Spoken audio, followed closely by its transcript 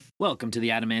Welcome to the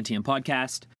Adamantium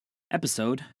Podcast,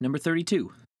 episode number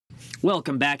 32.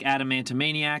 Welcome back,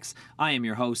 Adamantomaniacs. I am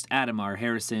your host, Adam R.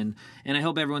 Harrison, and I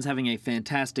hope everyone's having a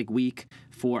fantastic week.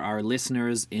 For our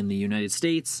listeners in the United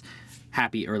States,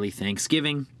 happy early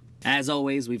Thanksgiving. As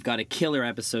always, we've got a killer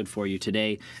episode for you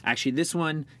today. Actually, this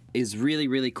one is really,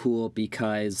 really cool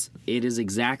because it is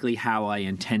exactly how I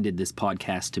intended this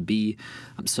podcast to be.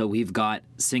 So we've got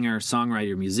singer,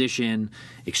 songwriter, musician,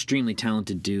 extremely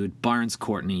talented dude,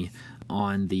 Courtney,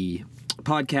 on the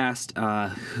podcast,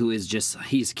 who is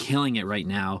he's killing it right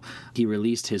now. He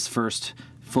released his first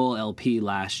full LP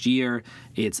last year.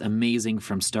 It's amazing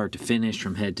from start to finish,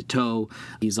 from head to toe.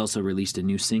 He's also released a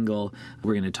new single.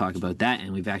 We're going to talk about that,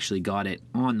 and we've actually got it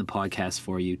on the podcast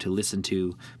for you to listen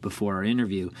to before our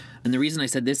interview. And the reason I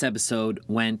said this episode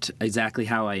went exactly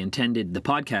how I intended the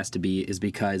podcast to be is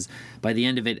because by the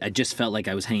end of it, I just felt like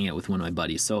I was hanging out with one of my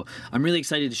buddies. So I'm really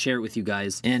excited to share it with you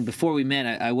guys. And before we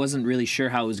met, I wasn't really sure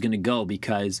how it was going to go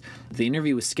because the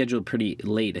interview was scheduled pretty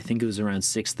late. I think it was around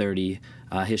 6:30.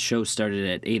 His show started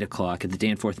at 8 o'clock at the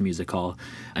Danforth Music Hall.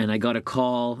 And I got a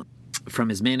call from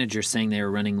his manager saying they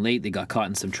were running late. They got caught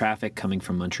in some traffic coming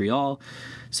from Montreal.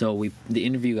 So the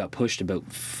interview got pushed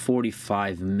about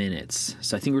 45 minutes.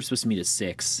 So I think we were supposed to meet at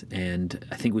 6. And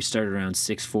I think we started around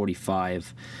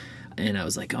 6:45. And I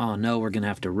was like, oh no, we're going to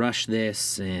have to rush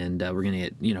this. And we're going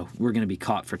to be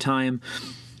caught for time.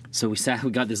 So we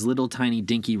got this little tiny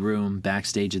dinky room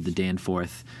backstage at the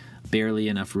Danforth. Barely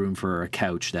enough room for a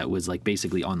couch that was like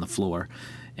basically on the floor.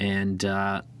 And,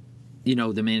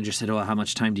 the manager said, oh, how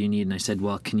much time do you need? And I said,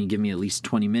 well, can you give me at least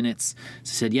 20 minutes?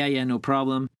 So he said, yeah, no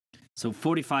problem. So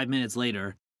 45 minutes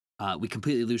later, we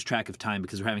completely lose track of time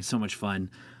because we're having so much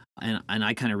fun. And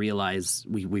I kind of realize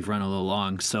we've run a little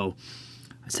long. So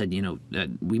I said,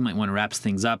 we might want to wrap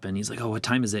things up. And he's like, oh, what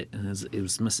time is it? And I think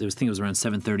it was around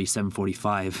 7:30,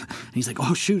 7:45. And he's like,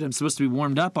 oh, shoot, I'm supposed to be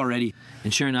warmed up already.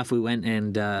 And sure enough, we went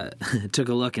and took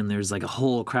a look, and there's like a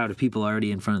whole crowd of people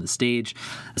already in front of the stage.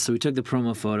 So we took the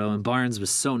promo photo, and Barnes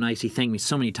was so nice. He thanked me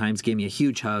so many times, gave me a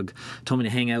huge hug, told me to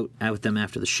hang out with them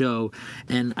after the show.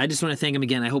 And I just want to thank him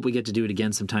again. I hope we get to do it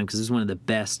again sometime because this is one of the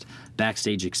best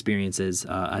backstage experiences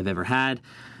I've ever had.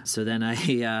 So then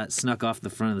I snuck off the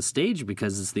front of the stage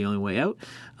because it's the only way out.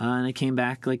 And I came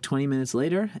back like 20 minutes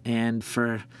later. And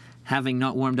for having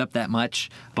not warmed up that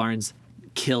much, Barnes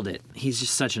killed it. He's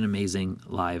just such an amazing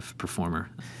live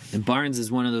performer. And Barnes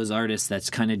is one of those artists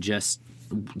that's kind of just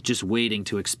waiting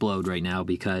to explode right now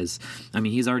because,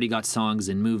 he's already got songs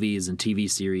in movies and TV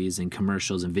series and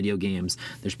commercials and video games.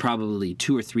 There's probably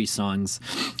 2 or 3 songs.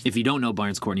 If you don't know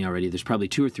Courtney already, there's probably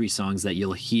 2 or 3 songs that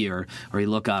you'll hear or you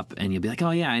look up and you'll be like,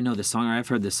 oh yeah, I know this song or I've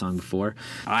heard this song before.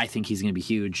 I think he's going to be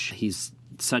huge. He's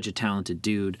such a talented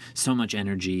dude, so much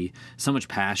energy, so much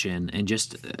passion, and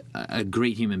just a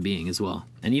great human being as well.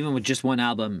 And even with just one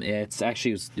album, it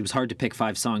was hard to pick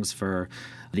 5 songs for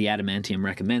the Adamantium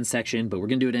Recommend section, but we're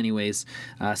going to do it anyways.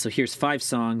 So here's 5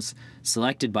 songs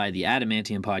selected by the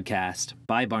Adamantium Podcast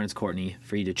by Courtney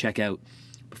for you to check out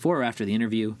before or after the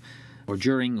interview, or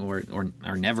during,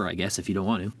 or never, I guess, if you don't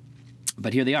want to.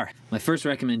 But here they are. My first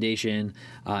recommendation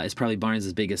is probably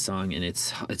Barnes' biggest song, and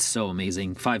it's so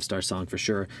amazing. 5-star song for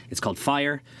sure. It's called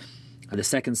Fire. The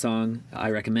second song I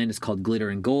recommend is called Glitter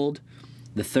and Gold.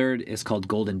 The third is called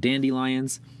Golden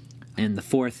Dandelions. And the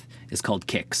fourth is called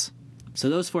Kicks. So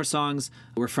those 4 songs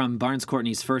were from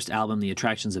Courtney's first album, The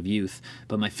Attractions of Youth.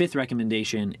 But my 5th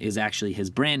recommendation is actually his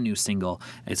brand new single.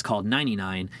 It's called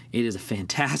 99. It is a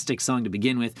fantastic song to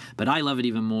begin with, but I love it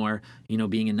even more,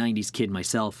 being a 90s kid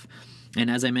myself. And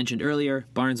as I mentioned earlier,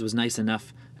 Barnes was nice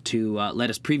enough to let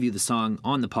us preview the song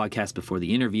on the podcast before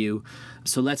the interview.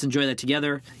 So let's enjoy that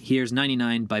together. Here's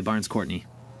 99 by Courtney.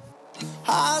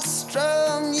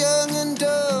 High-strung, young and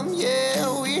dumb,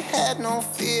 yeah, we had no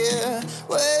fear.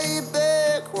 Way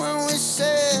back when we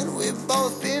said we'd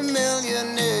both be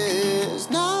millionaires.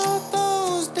 Now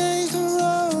those days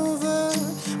are over,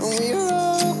 and we're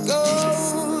all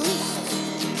ghosts.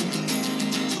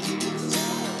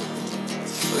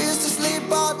 We used to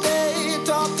sleep all day,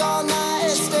 talk all night,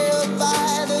 stay up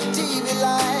by the TV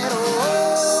light.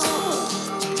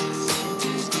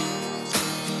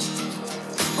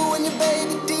 When your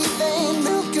baby teeth ain't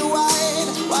milky white,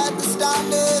 wipe the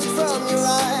stardust from your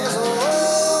eyes.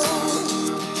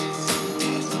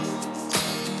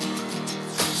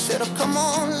 Said, oh, come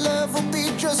on, love will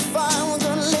be just fine. We're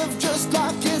gonna live just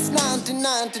like it's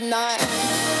 1999.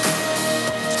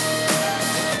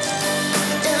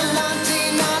 In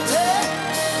 1990.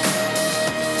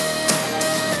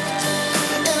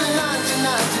 In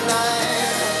 1999.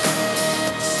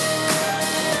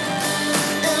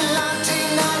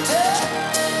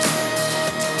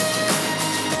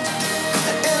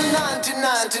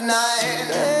 99.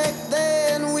 Back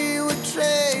then we were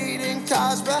trading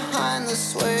cars behind the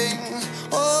swings.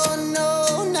 Oh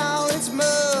no, now it's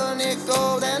money,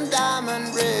 gold and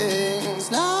diamond rings.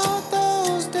 Now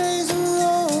those days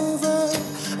are over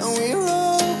and we're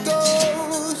all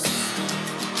ghosts.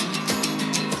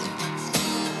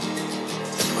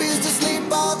 We used to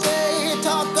sleep all day,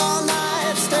 talk all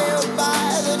night, stay up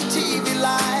by the TV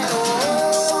light.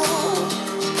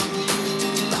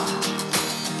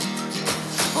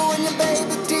 When your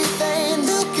baby teeth ain't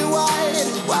milky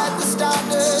white, wipe the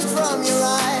stardust from your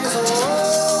eyes.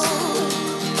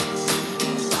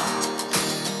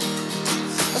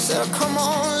 I said, oh, come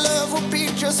on, love, we'll be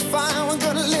just fine. We're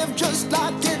gonna live just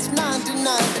like it's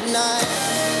 1999.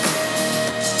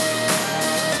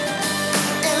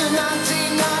 In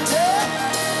 1990,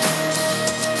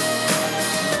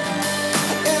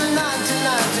 in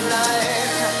 1999.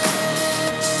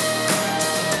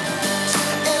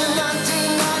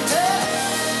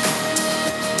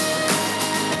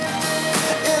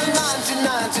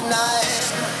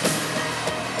 Tonight.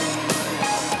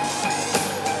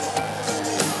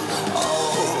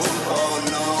 Oh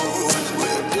no,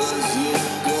 where does it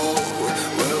go?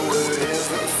 Well,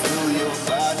 wherever fill your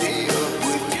body up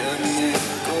with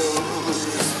chemicals.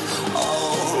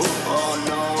 Oh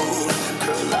no,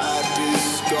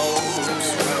 kaleidoscopes.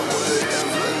 Well,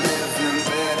 wherever living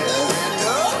better.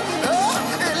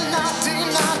 In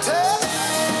 1990.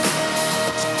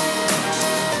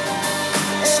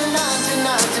 In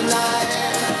 1999.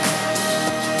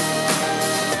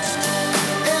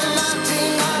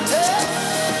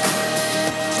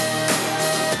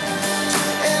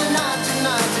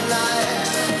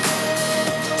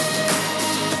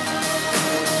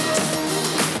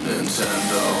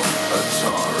 Nintendo,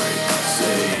 Atari,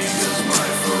 Sega's my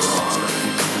Ferrari.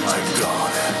 I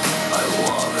got it, I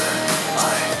love it,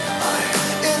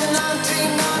 in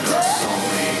 1990.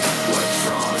 Sony,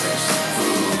 electronics,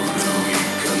 voodoo,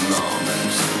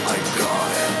 economics. I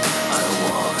got it, I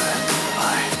love it,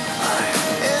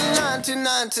 in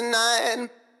 1999.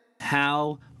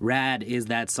 How rad is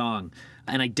that song?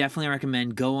 And I definitely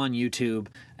recommend go on YouTube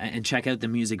and check out the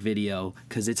music video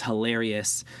because it's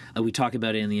hilarious. We talk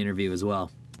about it in the interview as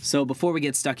well. So before we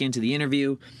get stuck into the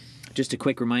interview, just a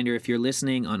quick reminder, if you're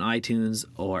listening on iTunes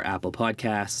or Apple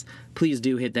Podcasts, please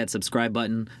do hit that subscribe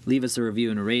button, leave us a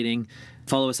review and a rating.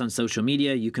 Follow us on social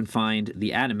media. You can find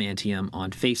the Adamantium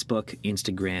on Facebook,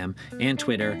 Instagram, and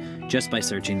Twitter just by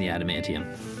searching the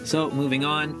Adamantium. So moving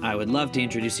on, I would love to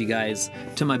introduce you guys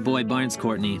to my boy Barnes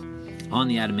Courtney on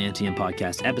the Adamantium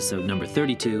Podcast, episode number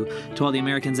 32. To all the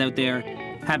Americans out there,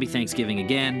 happy Thanksgiving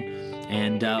again,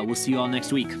 and we'll see you all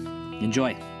next week.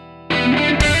 Enjoy.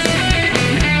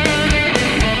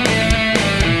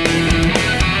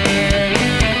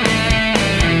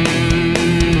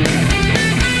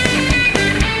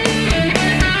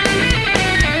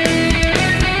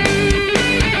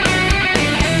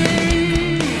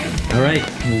 All right,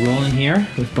 we're rolling here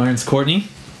with Barnes Courtney.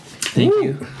 Thank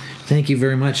you. Thank you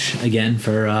very much again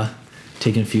for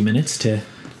taking a few minutes to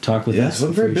talk with us. Yes,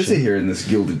 I'm very busy here in this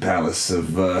gilded palace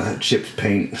of chipped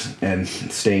paint and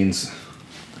stains.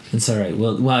 It's all right.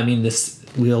 Well, I mean,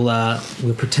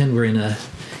 we'll pretend we're in the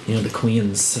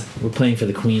Queen's. We're playing for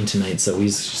the Queen tonight, so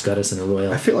she's got us in a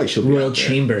royal. I feel like she'll be royal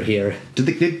chamber here.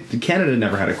 Did Canada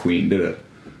never had a queen? Did it?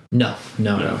 No.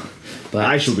 But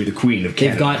I shall be the queen of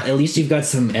Canada. At least you've got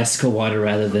some Esca water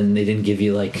rather than they didn't give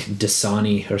you like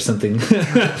Dasani or something.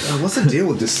 What's the deal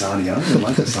with Dasani? I don't even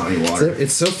like Dasani water.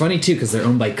 It's so funny too because they're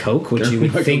owned by Coke, which you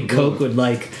would think Coke would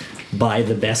like buy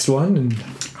the best one. And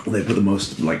they put the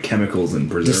most like chemicals and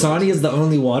preservatives. Dasani is the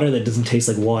only water that doesn't taste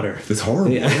like water. It's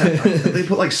horrible. Yeah. They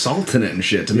put like salt in it and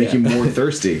shit to make you more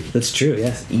thirsty. That's true.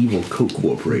 Yeah. Evil Coke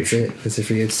Corporation. That's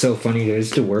it. It's so funny. I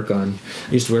used to work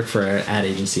for an ad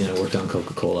agency and I worked on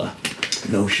Coca-Cola.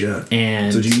 No shit.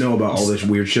 And so do you know about all this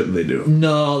weird shit that they do?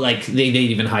 No, like they'd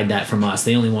even hide that from us.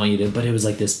 They only want you to. But it was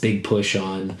like this big push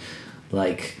on,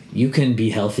 like you can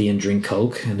be healthy and drink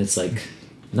Coke, and it's like.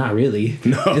 Not really.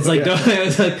 No, it's like, no, it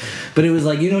was like, but it was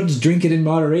like, just drink it in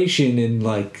moderation and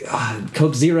like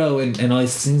Coke Zero and all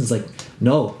these things. It's like,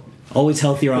 no, always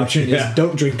healthier option is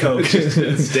don't drink Coke.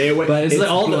 Stay away. But it's like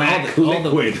all the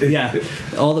way.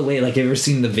 Like, have you ever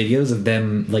seen the videos of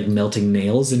them like melting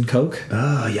nails in Coke?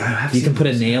 Oh yeah, I have. You can put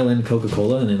a nail in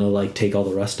Coca-Cola and it'll like take all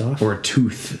the rust off. Or a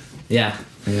tooth. Yeah.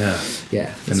 And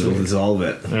it'll dissolve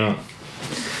it. Yeah.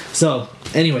 So,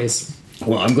 anyways.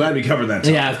 Well, I'm glad we covered that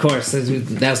topic. Yeah, of course.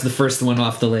 That was the first one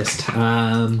off the list.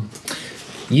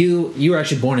 You were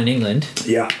actually born in England.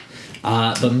 Yeah.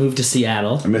 but moved to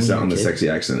Seattle. I missed out on the sexy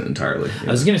accent entirely. Yeah.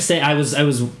 I was gonna say I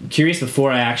was curious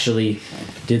before I actually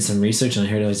did some research, and I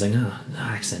heard I was like, no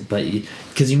accent, but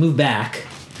because you moved back,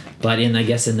 but I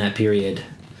guess in that period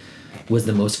was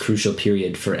the most crucial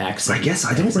period for accent. I guess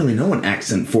I don't really know when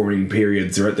accent forming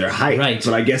periods are at their height, right?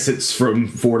 But I guess it's from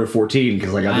 4 to 14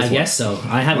 because I got this. I guess so.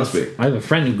 I have a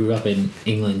friend who grew up in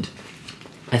England.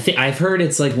 I've heard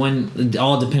it's like when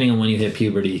all depending on when you hit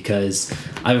puberty, because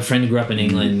I have a friend who grew up in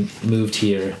England, moved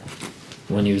here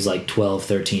when he was like 12,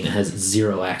 13, has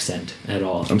zero accent at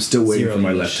all. I'm still waiting for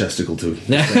my left testicle to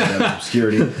stand out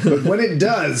obscurity. But when it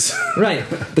does... Right.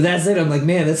 But that's it. I'm like,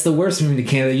 man, that's the worst moving to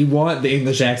Canada. You want the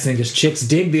English accent because chicks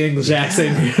dig the English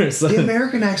accent here. So. The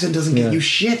American accent doesn't get you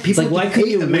shit. People like, why couldn't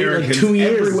you Americans wait like 2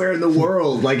 years? Everywhere in the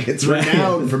world. Like, it's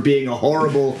renowned for being a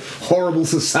horrible, horrible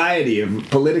society of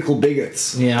political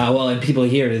bigots. Yeah, well, and people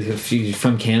here, if you're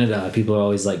from Canada, people are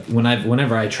always like,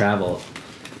 whenever I travel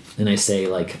and I say,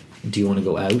 like, do you want to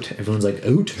go out? Everyone's like,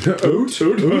 out? Out?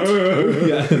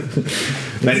 Yeah.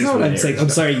 That's not what I'm saying. I'm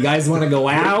sorry, you guys want to go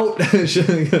out?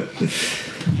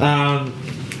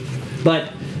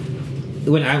 But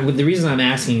the reason I'm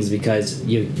asking is because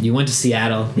you went to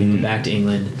Seattle, you went back to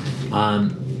England,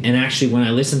 and actually when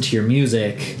I listen to your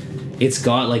music, it's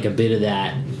got like a bit of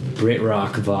that Brit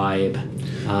rock vibe.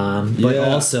 But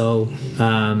also,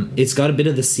 it's got a bit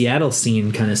of the Seattle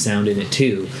scene kind of sound in it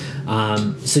too.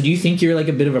 So do you think you're like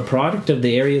a bit of a product of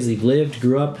the areas you've lived,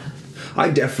 grew up? I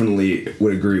definitely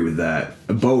would agree with that.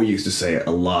 Bowie used to say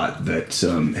a lot that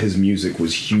his music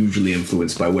was hugely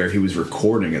influenced by where he was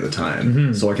recording at the time.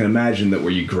 Mm-hmm. So I can imagine that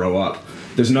where you grow up.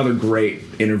 There's another great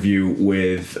interview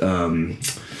with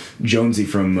Jonesy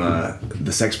from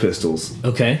the Sex Pistols.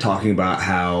 Okay. Talking about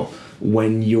how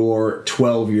when you're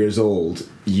 12 years old,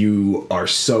 you are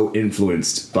so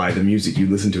influenced by the music you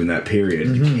listen to in that period.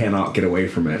 Mm-hmm. You cannot get away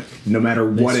from it, no matter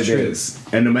what it is.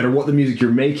 And no matter what the music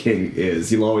you're making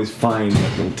is, you'll always find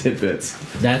little tidbits.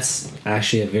 That's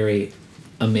actually a very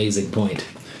amazing point.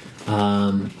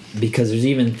 Because there's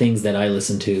even things that I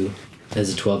listened to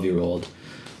as a 12-year-old,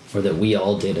 or that we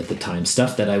all did at the time,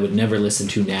 stuff that I would never listen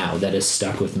to now that has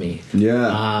stuck with me.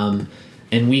 Yeah.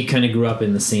 And we kind of grew up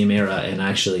in the same era, and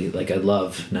actually, like, I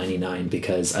love 99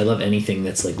 because I love anything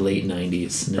that's, like, late 90s.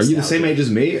 Nostalgia. Are you the same age as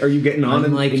me? Are you getting on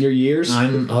in your years?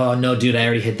 Oh, no, dude, I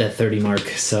already hit that 30 mark,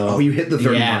 so... Oh, you hit the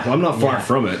 30 mark. Well, I'm not far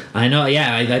from it. I know,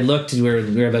 yeah, I looked,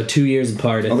 we're about 2 years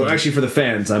apart. Although, actually, for the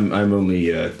fans, I'm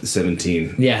only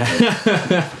 17.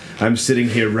 Yeah. I'm sitting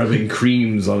here rubbing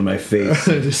creams on my face.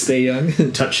 To stay young.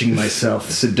 Touching myself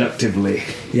seductively.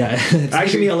 Yeah, it's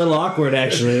actually a little awkward,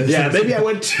 actually. Yeah, maybe I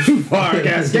went too far.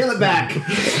 Okay, scale it back.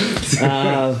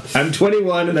 I'm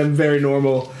 21 and I'm very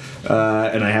normal,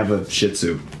 and I have a Shih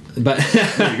Tzu. But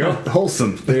there you go,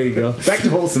 wholesome. There you go. Back to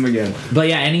wholesome again. But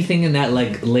yeah, anything in that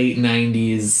like late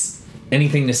 90s,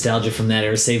 anything nostalgia from that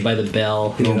era, Saved by the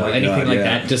Bell, anything like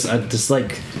that, just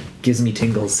like gives me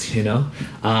tingles, you know.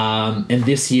 And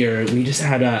this year we just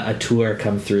had a tour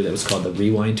come through that was called the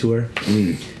Rewind Tour,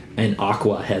 and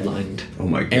Aqua headlined. Oh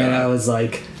my god! And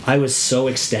I was so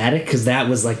ecstatic because that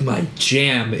was like my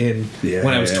jam when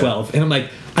I was 12, and I'm like,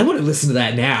 I wouldn't listen to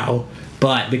that now,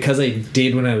 but because I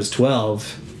did when I was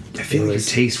 12. I feel like your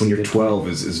taste when you're 12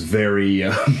 is very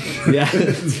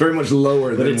it's very much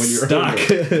lower than when you're stuck.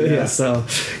 Yeah, so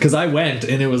because I went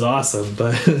and it was awesome,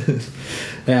 but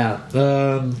yeah,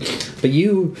 but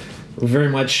you were very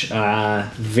much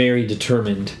very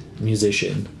determined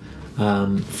musician,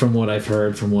 from what I've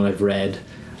heard, from what I've read.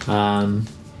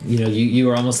 You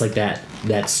were almost like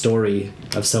that story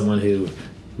of someone who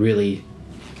really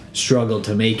struggled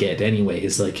to make it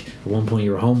anyways. Like at one point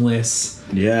you were homeless.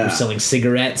 Yeah. You're selling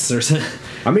cigarettes or something.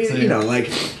 I mean,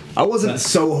 I wasn't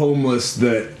so homeless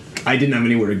that I didn't have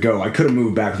anywhere to go. I could have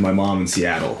moved back with my mom in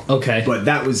Seattle. Okay. But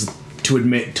that was to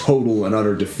admit total and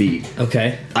utter defeat.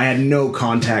 Okay. I had no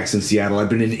contacts in Seattle. I'd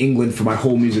been in England for my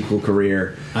whole musical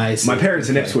career. I see. My parents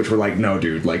in Ipswich were like, no,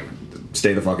 dude, like,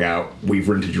 stay the fuck out. We've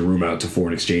rented your room out to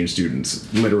foreign exchange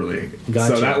students. Literally.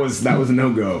 Gotcha. So that was a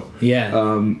no-go.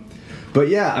 Yeah. But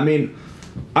yeah, I mean,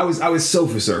 I was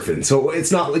sofa surfing, so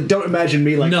it's not like, don't imagine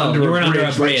me like under a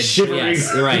bridge, like shivering.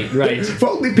 Yes, right. If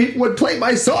only people would play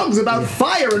my songs about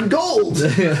fire and gold.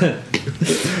 No,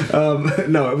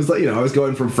 it was like, I was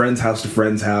going from friend's house to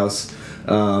friend's house.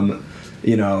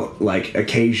 Like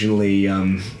occasionally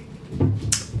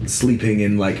sleeping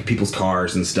in like people's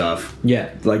cars and stuff.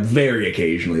 Yeah. Like very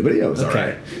occasionally, but it was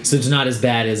alright. So it's not as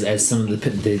bad as some of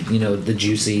the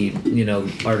juicy,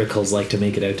 articles like to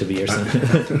make it out to be or something.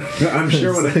 I'm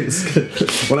sure when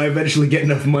I eventually get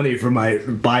enough money for my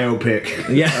biopic.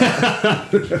 Yeah.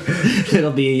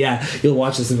 It'll be, you'll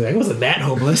watch this and be like, I wasn't that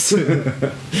homeless.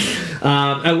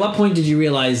 At what point did you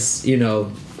realize,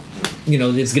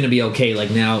 it's gonna be okay?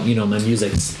 Like now, my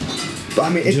music's. But I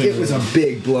mean, it was a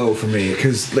big blow for me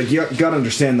because, like, you gotta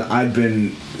understand that I'd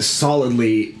been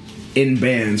solidly in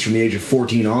bands from the age of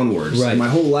 14 onwards. Right. And my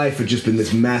whole life had just been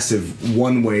this massive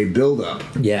one-way build-up.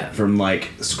 Yeah. From, like,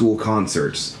 school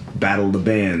concerts, Battle of the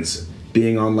Bands,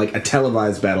 being on, like, a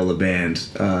televised Battle of the Band,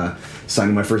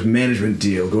 signing my first management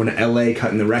deal, going to LA,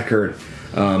 cutting the record,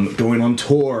 going on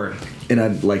tour in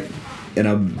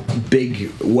a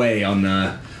big way on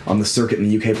the circuit in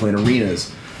the UK, playing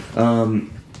arenas.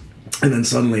 And then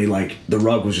suddenly, like, the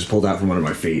rug was just pulled out from under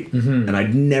my feet, and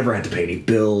I'd never had to pay any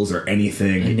bills or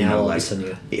anything. And now all like, of a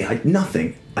sudden, like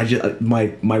nothing. I just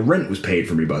my rent was paid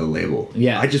for me by the label.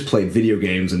 Yeah, I just played video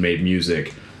games and made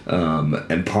music,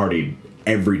 and partied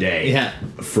every day. Yeah,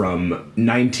 from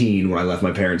 19 when I left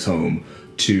my parents' home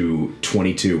to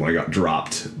 22 when I got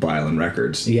dropped by Island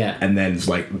Records. Yeah, and then it's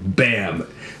like, bam.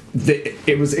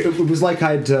 It was like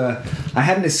I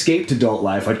hadn't escaped adult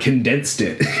life. I'd condensed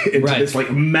it into this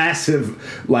like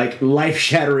massive, like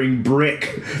life-shattering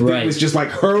brick that was just like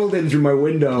hurled in through my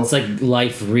window. It's like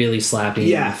life really slapping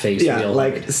you in the face. Yeah,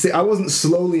 like I wasn't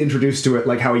slowly introduced to it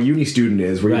like how a uni student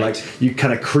is, where you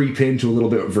kind of creep into a little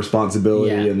bit of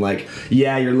responsibility and like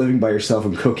you're living by yourself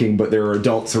and cooking, but there are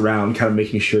adults around, kind of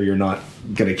making sure you're not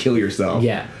gonna kill yourself.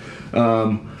 Yeah.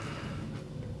 And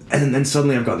then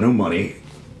suddenly I've got no money.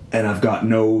 And I've got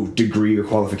no degree or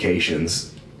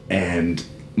qualifications, and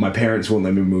my parents won't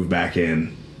let me move back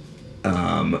in,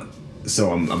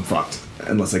 so I'm fucked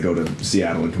unless I go to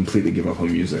Seattle and completely give up on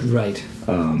music. Right.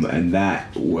 And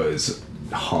that was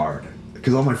hard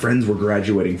because all my friends were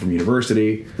graduating from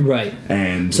university. Right.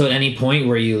 And so at any point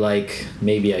were you like,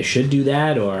 maybe I should do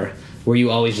that, or were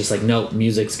you always just like, nope,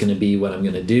 music's gonna be what I'm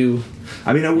gonna do?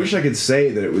 I mean, I wish I could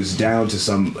say that it was down to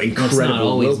some incredible It's not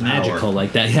always willpower. magical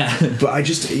like that, yeah. But I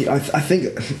think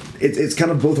it's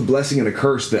kind of both a blessing and a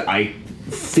curse that I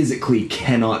physically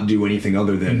cannot do anything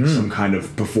other than some kind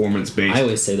of performance-based. I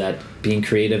always say that being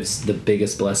creative's the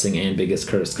biggest blessing and biggest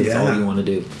curse because it's all you want to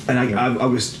do. And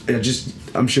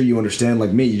I'm sure you understand,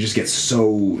 like me, you just get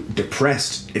so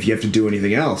depressed if you have to do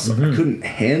anything else. I couldn't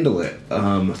handle it.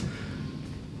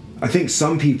 I think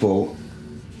some people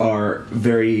are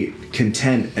very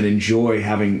content and enjoy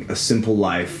having a simple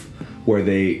life where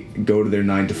they go to their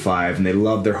 9 to 5 and they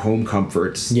love their home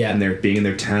comforts and they're being in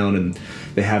their town and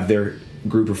they have their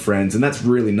group of friends, and that's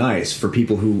really nice for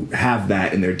people who have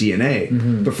that in their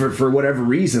DNA. But for whatever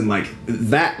reason, like,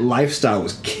 that lifestyle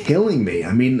was killing me.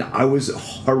 I mean, I was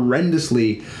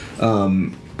horrendously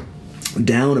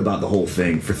down about the whole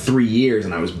thing for 3 years,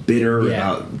 and I was bitter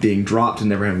about being dropped and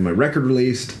never having my record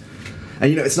released.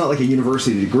 And, it's not like a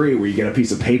university degree where you get a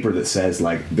piece of paper that says,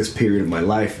 like, this period of my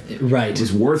life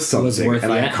was worth something,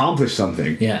 and I accomplished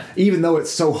something. Yeah. Even though it's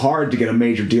so hard to get a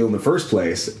major deal in the first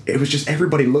place, it was just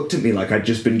everybody looked at me like I'd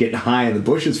just been getting high in the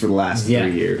bushes for the last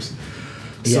 3 years.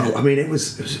 So, I mean, it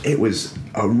was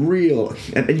a real...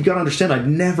 And you got to understand, I'd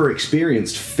never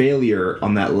experienced failure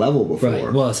on that level before.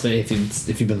 Right. Well, if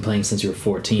you've been playing since you were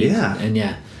 14. Yeah. And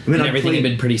I mean, everything had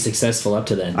been pretty successful up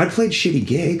to then. I'd played shitty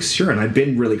gigs, sure, and I'd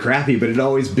been really crappy, but it'd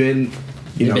always been,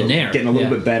 been there. Getting a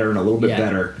little bit better and a little bit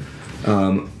better.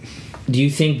 Do you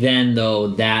think then, though,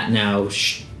 that now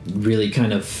really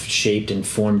kind of shaped and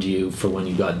formed you for when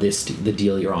you got the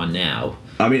deal you're on now?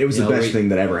 I mean, it was the best thing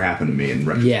that ever happened to me in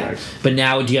retrospect. Yeah, but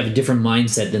now do you have a different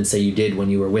mindset than, say, you did when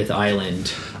you were with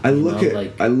Island? I look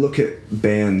at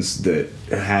bands that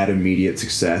had immediate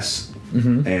success,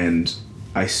 and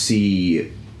I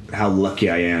see how lucky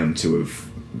I am to have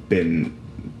been,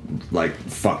 like,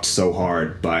 fucked so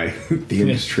hard by the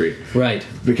industry. Right.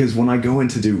 Because when I go in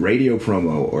to do radio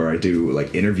promo or I do,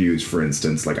 like, interviews, for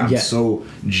instance, like, I'm so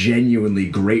genuinely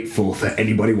grateful that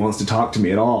anybody wants to talk to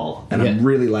me at all. And I'm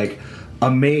really, like,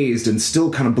 amazed and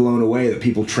still kind of blown away that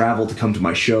people travel to come to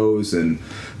my shows and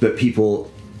that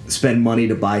people spend money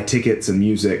to buy tickets and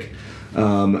music.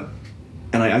 And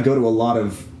I go to a lot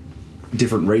of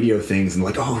different radio things and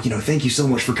like, thank you so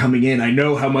much for coming in. I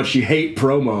know how much you hate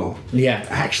promo. Yeah.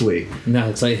 Actually. No,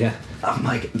 it's like, I'm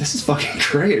like, this is fucking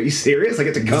great. Are you serious? I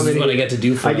get to come in. This is what I get to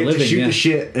do for a living. I get to shoot the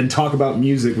shit and talk about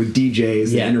music with DJs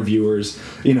and interviewers.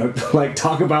 Like,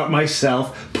 talk about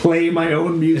myself, play my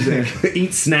own music,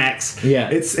 eat snacks. Yeah.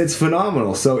 It's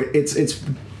phenomenal. So it's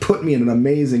put me in an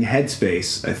amazing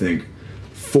headspace, I think,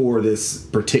 for this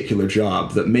particular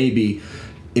job that maybe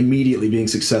immediately being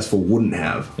successful wouldn't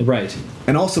have. Right.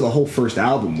 And also the whole first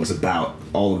album was about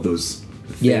all of those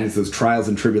things, those trials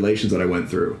and tribulations that I went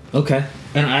through. Okay.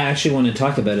 And I actually want to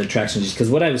talk about attraction because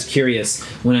what I was curious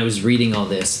when I was reading all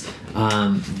this,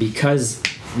 because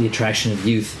the attraction of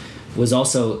youth was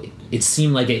also it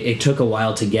seemed like it took a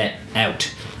while to get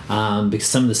out, because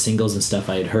some of the singles and stuff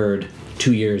I had heard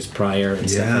 2 years prior and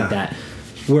stuff like that.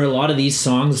 Were a lot of these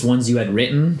songs ones you had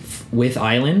written with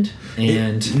Island?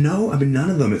 And no, I mean, none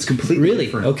of them. It's completely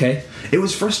different. Okay. It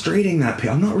was frustrating that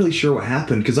I'm not really sure what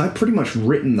happened, because I pretty much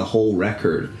written the whole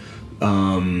record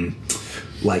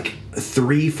like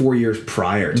 3-4 years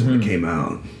prior to when it came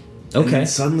out. Okay. And then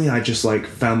suddenly I just like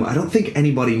found, I don't think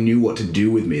anybody knew what to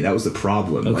do with me. That was the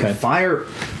problem. Okay. Like Fire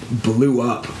blew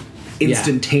up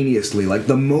instantaneously. Like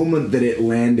the moment that it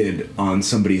landed on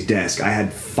somebody's desk, I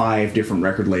had 5 different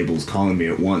record labels calling me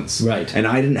at once. Right. And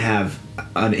I didn't have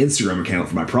an Instagram account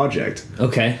for my project.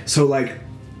 Okay. So like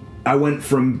I went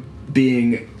from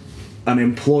being an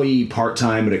employee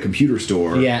part-time at a computer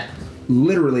store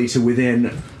literally to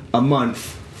within a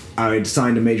month I'd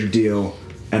signed a major deal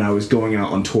and I was going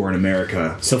out on tour in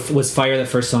America. So was Fire the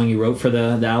first song you wrote for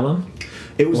the album?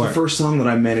 It was the first song that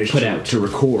I managed to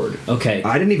record. Okay.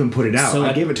 I didn't even put it out. So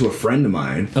I gave it to a friend of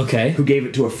mine. Okay. Who gave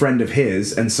it to a friend of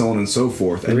his, and so on and so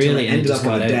forth. Until it ended up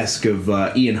on the desk of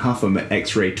Ian Huffam at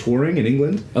X-Ray Touring in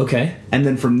England. Okay. And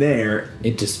then from there,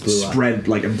 it just blew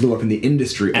up in the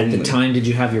industry. At the time, did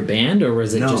you have your band, or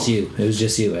was it just you? It was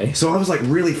just you, eh? So I was like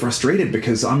really frustrated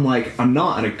because I'm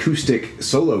not an acoustic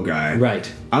solo guy.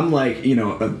 Right. I'm like,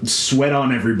 sweat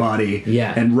on everybody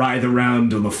and writhe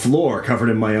around on the floor covered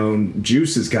in my own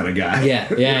juices kind of guy. Yeah,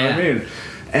 you know what I mean?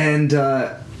 And,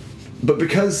 but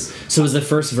because... So was the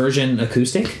first version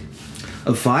acoustic?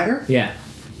 Of Fire? Yeah.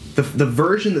 The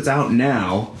version that's out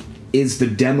now is the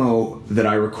demo that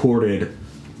I recorded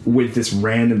with this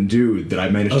random dude that I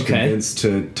managed to convince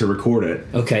to record it.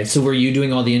 Okay, so were you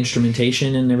doing all the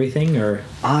instrumentation and everything, or?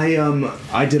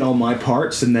 I did all my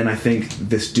parts, and then I think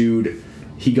this dude...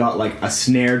 He got like a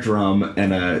snare drum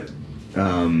and a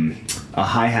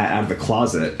hi-hat out of the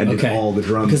closet and did all the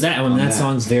drums. Because that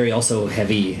song's very also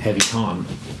heavy tom.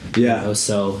 Yeah.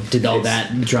 So did all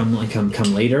that drum like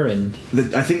come later? And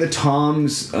I think the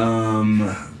toms. I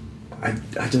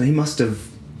don't know. He must have.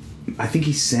 I think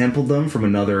he sampled them from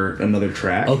another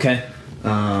track. Okay.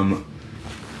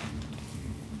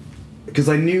 Because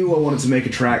I knew I wanted to make a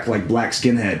track like Black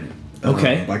Skinhead.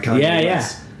 Okay. By Kanye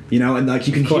West. And like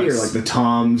you can hear like the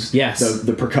toms,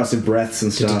 the percussive breaths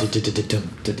and stuff.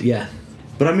 Yeah.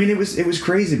 But I mean, it was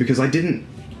crazy because I didn't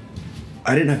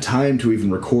have time to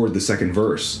even record the second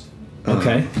verse.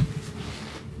 Okay.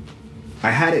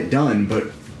 I had it done,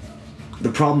 but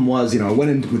the problem was, I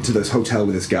went into this hotel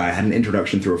with this guy. I had an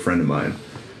introduction through a friend of mine,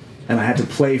 and I had to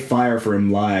play Fire for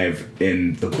him live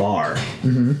in the bar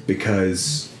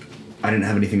because I didn't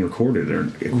have anything recorded or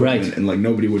equipment, and like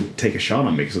nobody would take a shot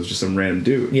on me because it was just some random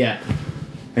dude. Yeah.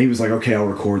 And he was like, "Okay, I'll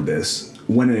record this."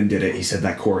 Went in and did it. He said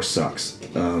that chorus sucks.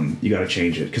 You got to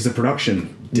change it because the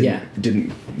production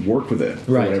didn't work with it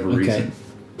for whatever reason.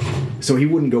 So he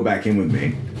wouldn't go back in with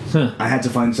me. Huh. I had to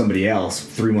find somebody else.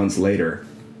 3 months later,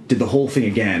 did the whole thing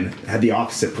again. Had the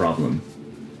opposite problem.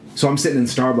 So I'm sitting in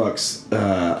Starbucks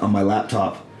on my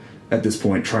laptop at this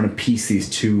point, trying to piece these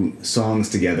 2 songs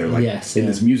together, like in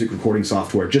this music recording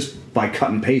software, just by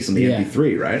cut and paste on the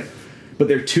MP3, right? But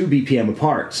they're 2 BPM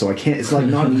apart, so I can't. It's like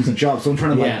not an easy job. So I'm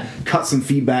trying to cut some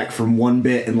feedback from one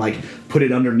bit and like put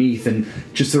it underneath, and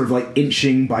just sort of like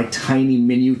inching by tiny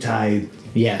minutiae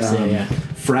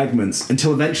fragments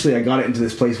until eventually I got it into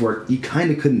this place where you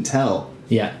kind of couldn't tell.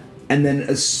 Yeah. And then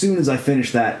as soon as I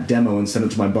finished that demo and sent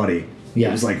it to my buddy,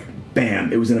 it was like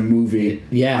bam! It was in a movie.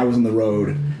 Yeah. I was on the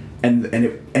road. And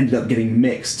it ended up getting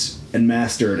mixed and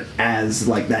mastered as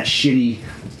like that shitty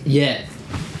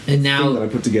and now thing that I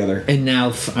put together. And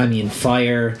now, I mean,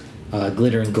 Fire,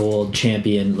 Glitter and Gold,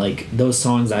 Champion, like those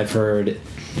songs I've heard,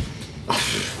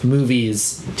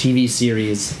 movies, TV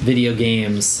series, video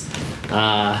games.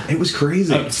 It was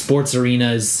crazy. Sports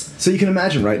arenas. So you can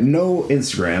imagine, right? No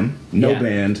Instagram, no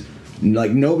band,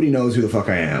 like nobody knows who the fuck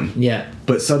I am. Yeah.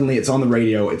 But suddenly it's on the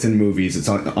radio, it's in movies, it's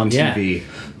on TV.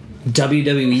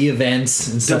 WWE events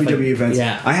and stuff. events.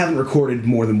 Yeah. I haven't recorded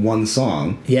more than 1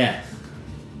 song. Yeah.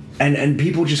 And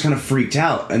people just kind of freaked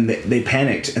out and they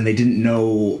panicked and they didn't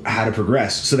know how to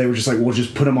progress. So they were just like, "We'll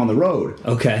just put them on the road."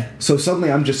 Okay. So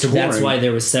suddenly I'm just touring. That's why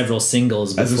there was several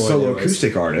singles before as a solo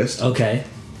acoustic artist. Okay.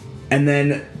 And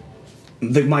then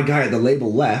my guy at the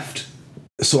label left.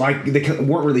 So they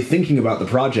weren't really thinking about the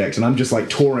project, and I'm just like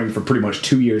touring for pretty much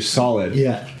 2 years solid.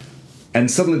 Yeah.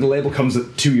 And suddenly the label comes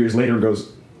 2 years later and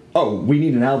goes, "Oh, we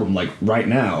need an album like right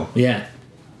now. Yeah.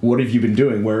 What have you been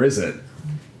doing? Where is it?"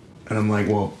 And I'm like,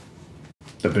 "Well,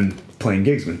 I've been playing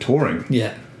gigs, been touring."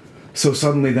 Yeah. So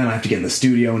suddenly then I have to get in the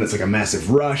studio, and it's like a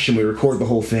massive rush, and we record the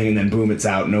whole thing, and then boom, it's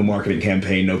out. No marketing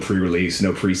campaign, no pre-release,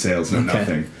 no pre-sales, no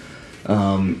nothing.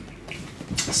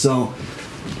 So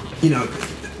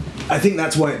I think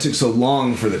that's why it took so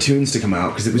long for the tunes to come out,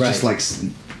 because it was just like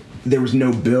there was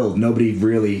no build. Nobody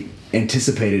really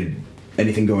anticipated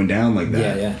anything going down like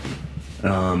that.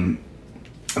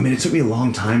 It took me a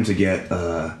long time to get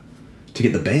the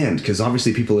band, because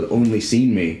obviously people had only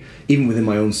seen me, even within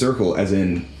my own circle, as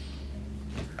in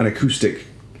an acoustic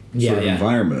sort of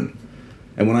environment.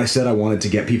 And when I said I wanted to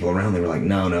get people around, they were like,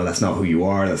 no, that's not who you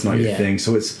are. That's not your thing.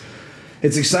 So it's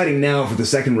exciting now for the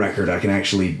second record. I can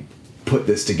actually put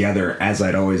this together as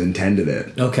I'd always intended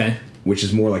it. Okay. Which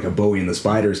is more like a Bowie and the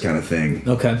Spiders kind of thing.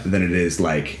 Okay. Than it is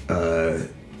like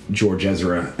George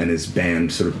Ezra and his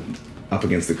band sort of up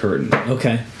against the curtain.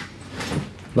 Okay.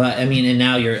 But, and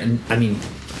now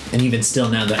and even still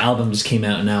now, the album just came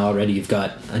out, and now already you've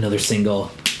got another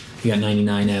single. You got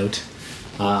 99 out.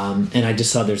 And I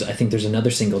just saw I think there's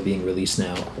another single being released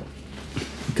now.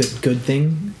 Good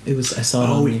Thing? I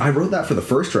saw it. I wrote that for the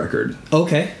first record.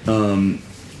 Okay.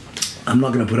 I'm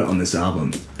not going to put it on this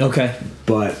album. Okay.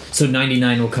 But... So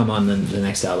 99 will come on the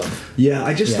next album. Yeah,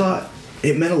 I just thought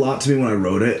it meant a lot to me when I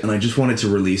wrote it, and I just wanted to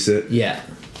release it. Yeah.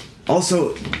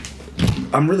 Also,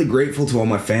 I'm really grateful to all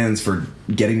my fans for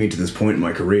getting me to this point in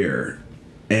my career.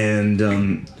 And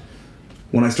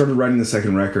when I started writing the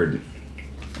second record,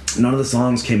 none of the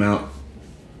songs came out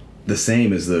the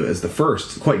same as the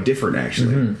first. Quite different,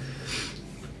 actually. Mm-hmm.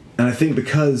 And I think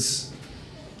because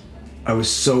I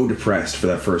was so depressed for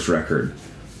that first record,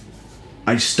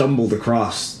 I stumbled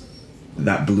across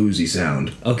that bluesy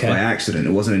sound by accident.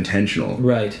 It wasn't intentional.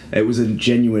 Right. It was a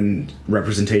genuine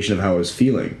representation of how I was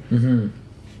feeling.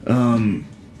 Mm-hmm.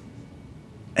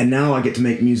 And now I get to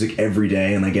make music every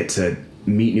day, and I get to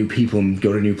meet new people and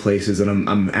go to new places, and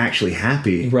I'm actually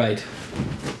happy. Right.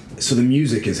 So the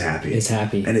music is happy. It's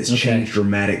happy. And it's changed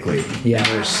dramatically. Yeah.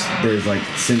 There's like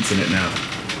synths in it now.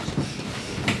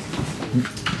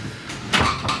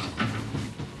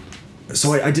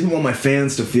 So I didn't want my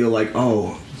fans to feel like,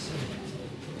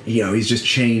 he's just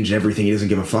changed everything. He doesn't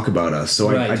give a fuck about us.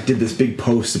 So I did this big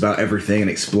post about everything and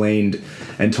explained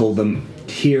and told them,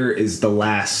 here is the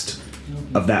last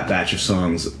of that batch of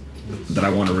songs that I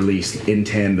want to release in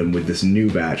tandem with this new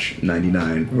batch,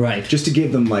 99. Right. Just to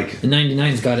give them like...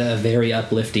 99's got a very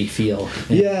uplifty feel.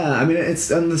 Yeah, it's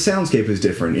and the soundscape is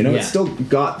different. It's still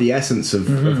got the essence of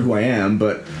who I am,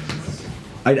 but...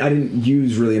 I didn't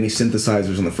use really any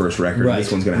synthesizers on the first record. Right.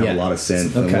 This one's going to have a lot of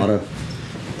synth and a lot of...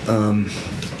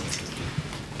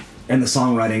 and the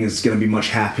songwriting is going to be much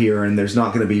happier, and there's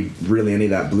not going to be really any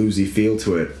of that bluesy feel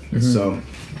to it. Mm-hmm. So,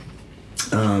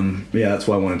 that's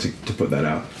why I wanted to put that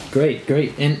out. Great.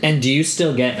 And do you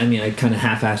still get... I kind of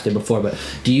half-assed it before, but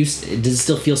does it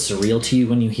still feel surreal to you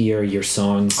when you hear your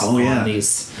songs on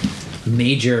these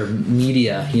major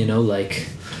media,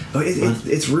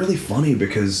 It's really funny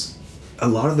because... a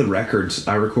lot of the records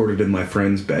I recorded in my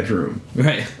friend's bedroom.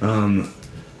 Right.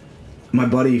 My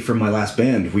buddy from my last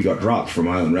band, we got dropped from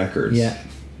Island Records. Yeah.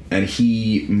 And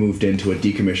he moved into a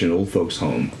decommissioned old folks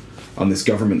home on this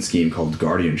government scheme called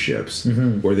Guardianships,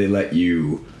 where they let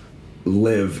you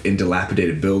live in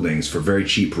dilapidated buildings for very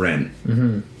cheap rent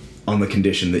on the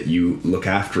condition that you look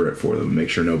after it for them and make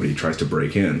sure nobody tries to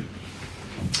break in.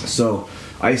 So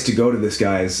I used to go to this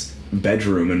guy's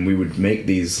bedroom, and we would make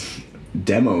these...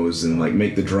 demos and like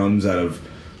make the drums out of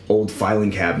old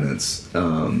filing cabinets,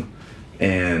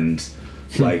 and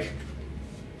like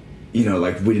we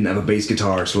didn't have a bass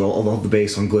guitar, so all the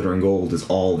bass on Glitter and Gold is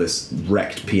all this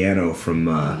wrecked piano from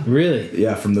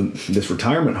from this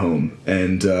retirement home,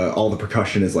 and all the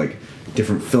percussion is like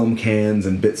different film cans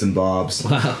and bits and bobs.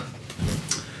 Wow.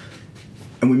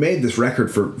 And we made this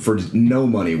record for no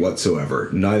money whatsoever.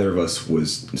 Neither of us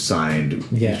was signed.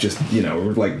 Yeah. It was just,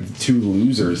 we're like two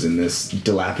losers in this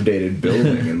dilapidated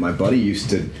building. And my buddy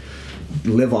used to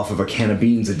live off of a can of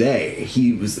beans a day.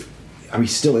 He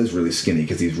still is really skinny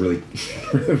because he's really,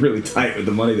 really tight with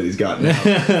the money that he's got now.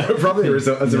 Probably as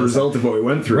a result of what we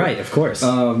went through. Right, of course.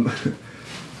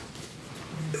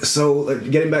 So,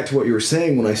 getting back to what you were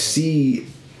saying, when I see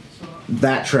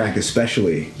that track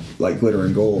especially, like Glitter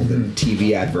and Gold and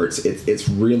TV adverts,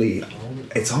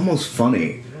 it's almost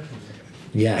funny.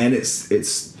 Yeah. And it's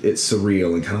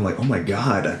surreal and kind of like, oh my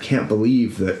God, I can't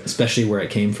believe that. Especially where it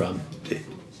came from.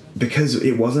 Because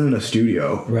it wasn't in a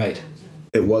studio. Right.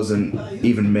 It wasn't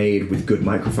even made with good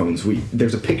microphones.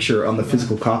 There's a picture on the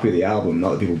physical copy of the album,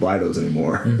 not that people buy those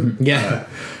anymore. Mm-hmm. Yeah.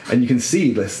 And you can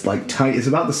see this like tiny, it's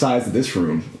about the size of this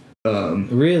room.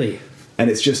 Really? And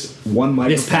it's just one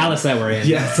microphone. This palace that we're in.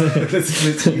 Yeah,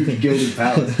 this huge gilded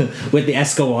palace. With the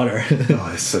Esco water.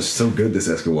 Oh, it's so good, this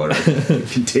Esco water. You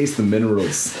can taste the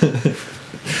minerals.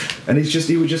 And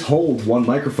he would just hold one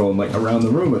microphone like around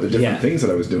the room at the different things that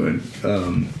I was doing.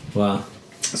 Wow.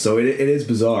 So it is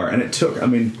bizarre, and it took. I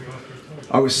mean,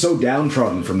 I was so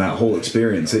downtrodden from that whole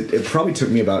experience. It probably took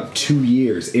me about 2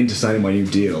 years into signing my new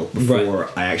deal before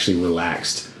I actually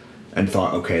relaxed and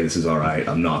thought, okay, this is all right.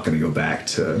 I'm not going to go back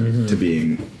to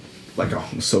being like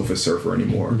a sofa surfer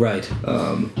anymore. Right.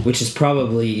 Which has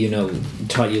probably,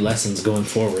 taught you lessons going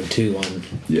forward too on.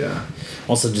 Yeah.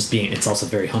 Also just it's also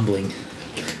very humbling.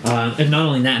 And not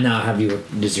only that, now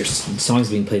does your songs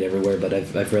being played everywhere, but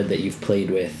I've read that you've played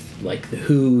with like The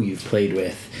Who, you've played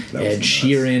with Ed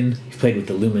Sheeran, you've played with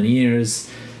the Lumineers.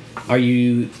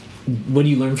 What do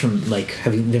you learn from, like,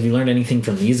 have you learned anything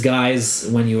from these guys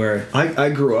when you were... I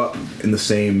grew up in the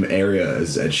same area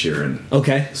as Ed Sheeran.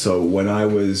 Okay. So when I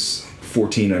was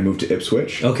 14, I moved to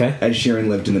Ipswich. Okay. Ed Sheeran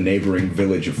lived in the neighboring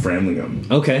village of Framlingham.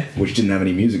 Okay. Which didn't have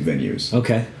any music venues.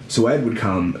 Okay. So Ed would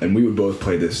come, and we would both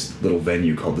play this little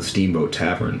venue called the Steamboat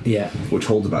Tavern. Yeah. Which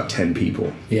holds about 10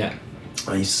 people. Yeah.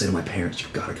 I used to say to my parents,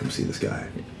 "You've got to come see this guy.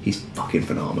 He's fucking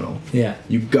phenomenal. Yeah.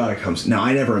 You've got to come see." Now,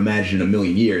 I never imagined in a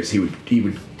million years he would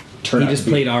turn out He just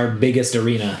played our biggest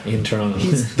arena in Toronto.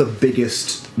 He's the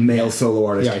biggest male solo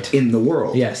artist in the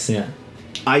world. Yes, yeah.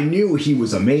 I knew he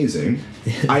was amazing.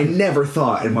 I never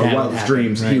thought in my wildest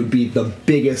dreams he would be the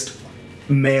biggest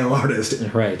male artist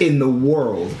in the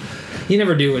world. You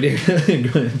never do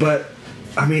it. But,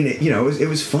 I mean, it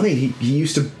was funny. He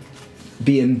used to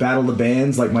be in Battle of the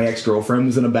Bands. Like, my ex-girlfriend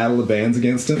was in a Battle of the Bands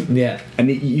against him. Yeah. And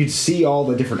you'd see all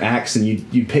the different acts, and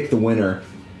you'd pick the winner.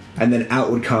 And then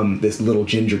out would come this little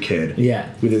ginger kid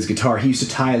with his guitar. He used to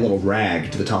tie a little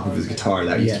rag to the top of his guitar.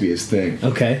 That used to be his thing.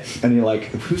 Okay. And you're like,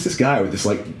 who's this guy with this,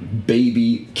 like,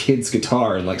 baby kid's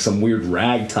guitar and, like, some weird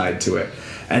rag tied to it?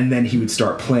 And then he would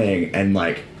start playing and,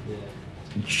 like,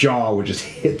 jaw would just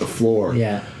hit the floor.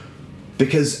 Yeah.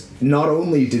 Because not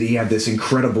only did he have this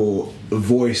incredible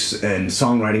voice and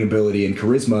songwriting ability and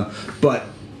charisma, but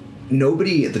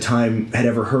nobody at the time had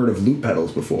ever heard of loop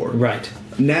pedals before. Right.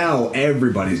 Now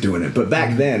everybody's doing it, but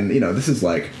back then, this is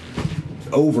like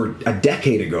over a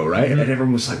decade ago, right? And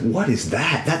everyone was like, "What is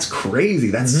that? That's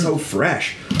crazy. That's so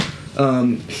fresh."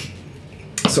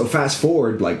 So fast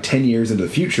forward like 10 years into the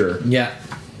future,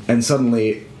 and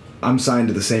suddenly I'm signed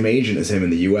to the same agent as him in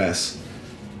the U.S.,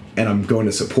 and I'm going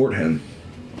to support him.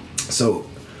 So,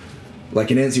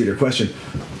 like, in answer to your question,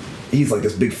 he's like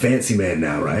this big fancy man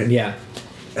now, right? Yeah.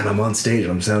 And I'm on stage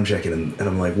and I'm sound checking and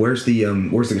I'm like, where's the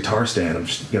guitar stand? I'm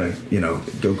just gonna,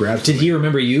 go grab something. Did he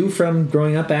remember you from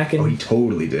growing up back in... Oh, he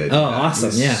totally did. Oh,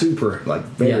 awesome, yeah. Super, like,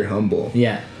 very humble.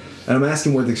 Yeah. And I'm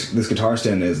asking where this guitar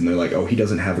stand is, and they're like, oh, he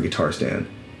doesn't have a guitar stand.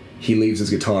 He leaves his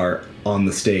guitar on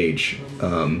the stage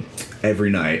every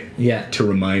night to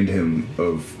remind him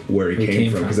of where he came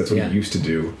from, because that's what he used to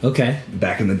do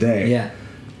back in the day. Yeah.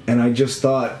 And I just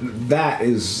thought, that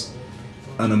is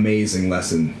an amazing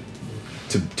lesson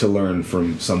to learn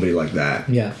from somebody like that.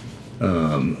 Yeah.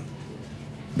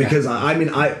 Because I mean,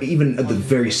 even at the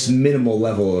very minimal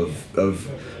level of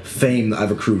fame that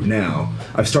I've accrued now,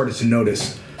 I've started to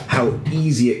notice how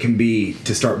easy it can be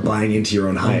to start buying into your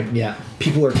own hype. Yeah.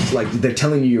 People are like, they're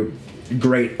telling you you're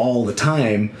great all the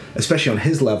time, especially on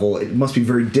his level. It must be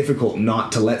very difficult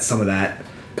not to let some of that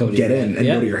get in and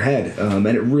go to your head. And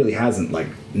it really hasn't, like,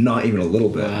 not even a little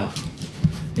bit. Wow.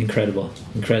 Incredible.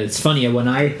 It's funny, when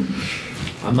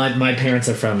my parents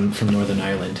are from Northern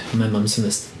Ireland. My mom's from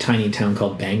this tiny town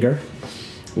called Bangor,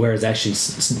 where it's actually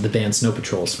the band Snow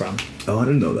Patrol's from. Oh, I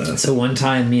didn't know that. So one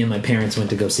time, me and my parents went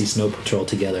to go see Snow Patrol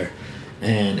together,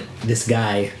 and this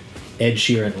guy, Ed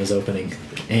Sheeran, was opening,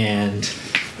 and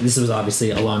this was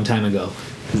obviously a long time ago.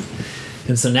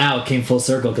 And so now it came full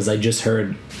circle, because I just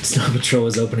heard Snow Patrol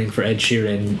was opening for Ed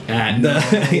Sheeran at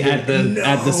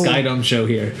the Skydome show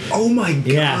here. Oh my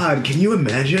god! Can you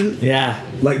imagine? Yeah,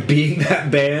 like being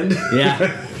that band.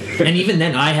 Yeah. And even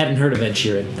then, I hadn't heard of Ed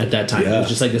Sheeran at that time. It was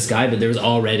just like this guy, but there was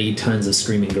already tons of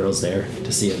screaming girls there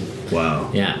to see him. Wow.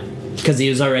 Yeah, because he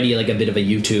was already like a bit of a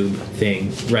YouTube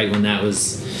thing right when that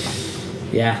was.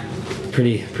 Yeah,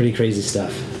 pretty crazy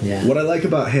stuff. Yeah. What I like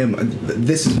about him,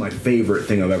 this is my favorite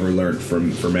thing I've ever learned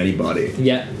from anybody.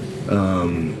 Yeah.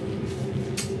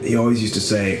 He always used to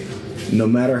say, no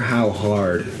matter how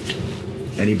hard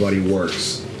anybody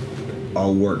works,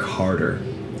 I'll work harder.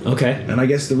 Okay. And I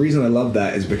guess the reason I love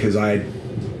that is because I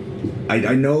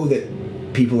know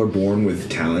that people are born with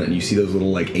talent, and you see those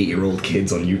little, like, 8-year-old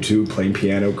kids on YouTube playing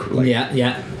piano. Like,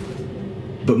 yeah.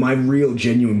 But my real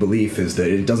genuine belief is that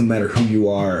it doesn't matter who you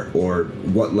are or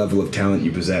what level of talent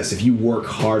you possess. If you work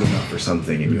hard enough for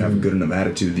something and you have a good enough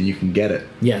attitude, then you can get it.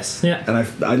 Yes. Yeah.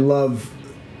 And I love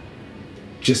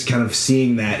just kind of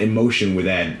seeing that emotion with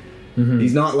Ed.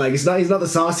 He's not like he's not the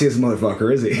sauciest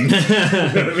motherfucker, is he? You know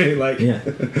what I mean? Like,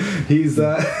 he's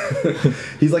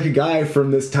like a guy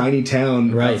from this tiny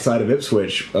town outside of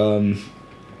Ipswich,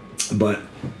 but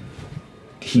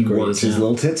he works his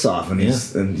little tits off, and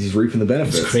he's reaping the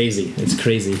benefits. It's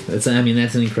crazy. That's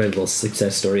an incredible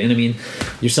success story. And I mean,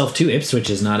 yourself too. Ipswich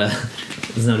is not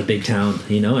a big town,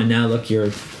 you know. And now look,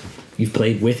 you've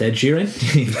played with Ed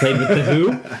Sheeran. You've played with the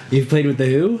Who. You've played with the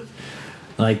Who.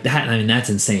 Like that. I mean, that's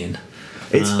insane.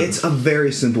 It's a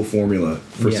very simple formula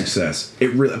for success. It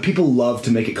really, people love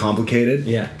to make it complicated.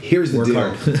 Yeah. Here's the work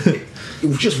deal. Hard.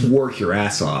 Just work your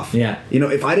ass off. Yeah. You know,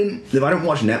 if I don't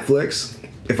watch Netflix,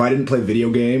 if I didn't play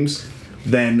video games,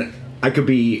 then I could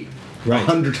be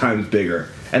 100 times bigger.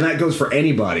 And that goes for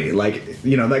anybody. Like,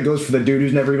 you know, that goes for the dude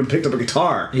who's never even picked up a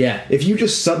guitar. Yeah. If you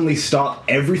just suddenly stop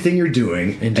everything you're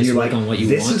doing and you're like, on what you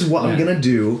this want. is what I'm going to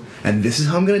do, and this is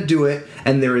how I'm going to do it,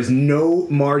 and there is no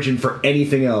margin for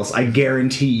anything else, I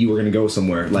guarantee you are going to go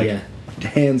somewhere. Like,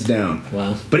 hands down.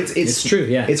 Wow. But it's true,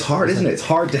 yeah. It's hard, isn't it? It's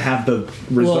hard to have the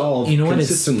resolve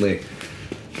consistently.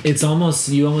 It's almost,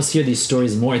 you almost hear these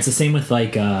stories more. It's the same with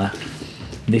like,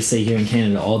 they say here in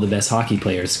Canada, all the best hockey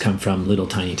players come from little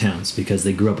tiny towns because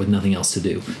they grew up with nothing else to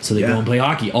do. So they go and play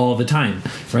hockey all the time,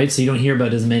 right? So you don't hear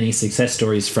about as many success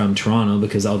stories from Toronto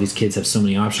because all these kids have so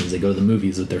many options. They go to the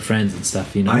movies with their friends and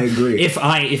stuff, you know? I agree.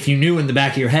 If you knew in the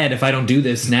back of your head, if I don't do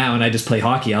this now and I just play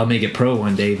hockey, I'll make it pro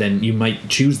one day, then you might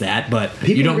choose that, but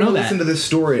people you don't know that. Listen to this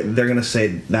story, they're going to say,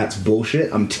 that's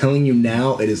bullshit. I'm telling you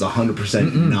now, it is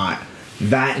 100% not.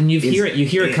 That and you hear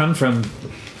it come from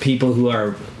people who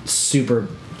are super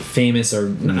famous or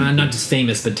not just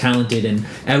famous but talented and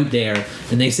out there,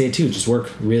 and they say it too, just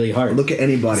work really hard. Look at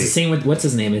anybody. It's the same with what's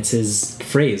his name, it's his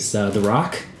phrase, The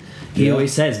Rock. He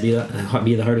always says, be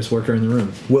the hardest worker in the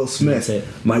room. Will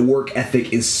Smith, my work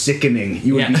ethic is sickening.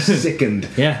 You would be sickened.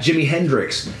 Jimi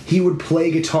Hendrix, he would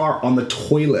play guitar on the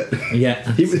toilet.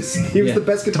 Yeah. He was the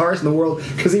best guitarist in the world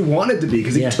because he wanted to be,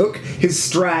 because he took his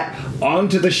Strat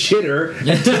onto the shitter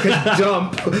and took a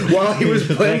dump while he was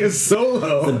playing a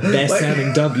solo. The best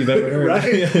sounding dump you've ever heard.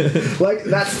 Right? Like,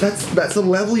 that's the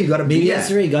level you gotta be Maybe at. that's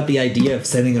where he got the idea of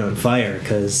setting it on fire,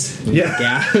 because he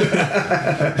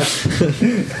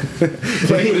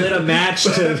lit a match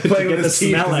to get the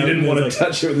smell out. He didn't want to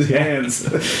touch it with his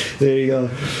hands. There you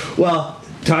go. Well,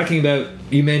 talking about,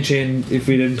 you mentioned if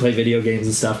we didn't play video games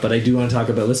and stuff, but I do want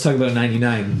to let's talk about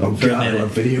 99. Oh God, I love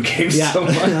video games so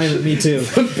much. Me too.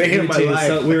 It's the bane of my life.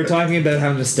 So we were talking about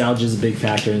how nostalgia is a big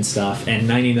factor and stuff, and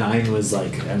 99 was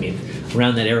like, I mean,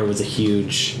 around that era was a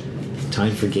huge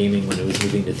time for gaming when it was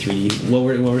moving to 3D. What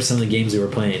were some of the games you were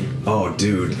playing? Oh,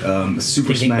 dude,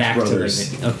 Super Smash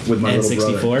Brothers with my little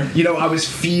N64? brother. You know, I was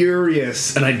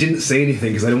furious, and I didn't say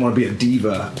anything because I didn't want to be a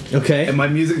diva. Okay. In my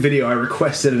music video, I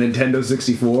requested a Nintendo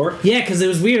 64. Yeah, because it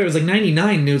was weird. It was like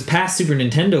 99, and it was past Super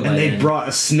Nintendo by and they then. brought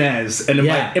a SNES, and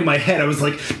in my head, I was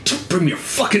like, don't bring me a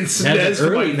fucking SNES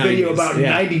for my video about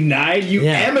 99, you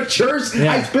amateurs!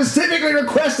 I specifically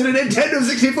requested a Nintendo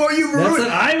 64, you ruined it! That's what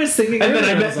I was thinking. And then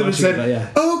I met them and said,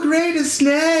 oh great, a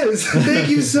SNES! Thank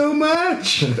you so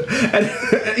much! And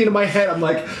in my head, I'm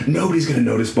like, nobody's gonna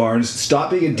notice, Barnes. Stop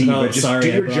being a diva, do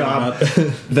your job.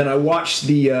 Then I watched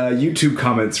the YouTube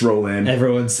comments roll in.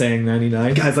 Everyone's saying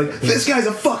 99. Guy's like, this guy's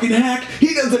a fucking hack!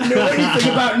 He doesn't know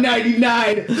anything about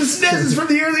 99! The SNES is from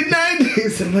the early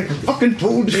 90s! And I'm like, I fucking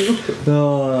told you!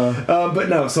 But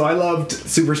no, so I loved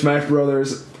Super Smash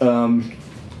Brothers,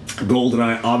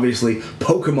 GoldenEye, obviously,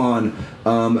 Pokemon,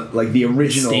 like the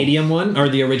original Stadium one or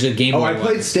the original Game Boy? Oh, I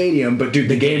played Stadium, but dude,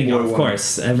 the Game Boy one, of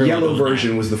course, yellow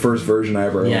version was the first version I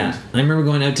ever owned. I remember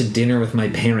going out to dinner with my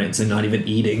parents and not even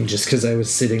eating just because I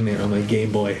was sitting there on my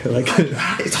Game Boy. Like,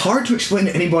 it's hard to explain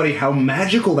to anybody how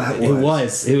magical that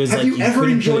was. It was. Have like, you ever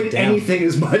enjoyed anything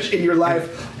as much in your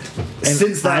life? And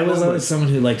since that I was always someone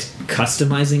who liked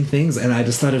customizing things, and I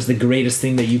just thought it was the greatest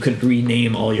thing that you could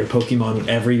rename all your Pokemon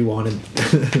whatever you wanted.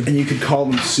 And you could call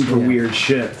them super weird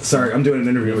shit. Sorry, I'm doing an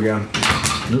interview again.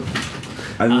 Nope.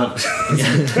 I love.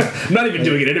 I'm not even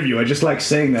doing an interview. I just like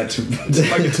saying that to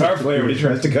my guitar player when he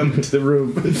tries to come into the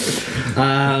room.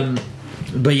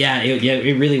 But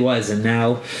it really was, and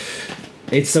now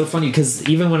it's so funny because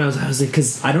even when I was like,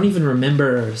 because I don't even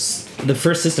remember. The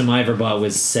first system I ever bought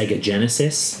was Sega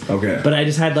Genesis. Okay. But I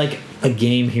just had like a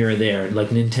game here or there. Like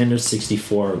Nintendo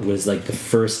 64 was like the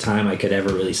first time I could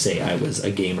ever really say I was a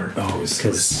gamer. Oh, it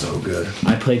was so good.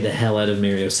 I played the hell out of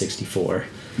Mario 64.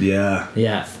 Yeah.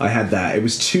 Yeah. I had that. It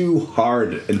was too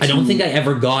hard. And I don't think I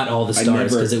ever got all the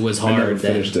stars because it was hard. I never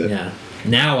finished it. Yeah.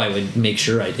 Now I would make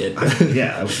sure I did.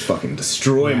 I would fucking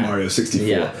destroy Mario 64.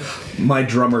 Yeah. My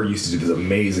drummer used to do this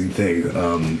amazing thing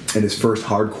in his first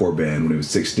hardcore band when he was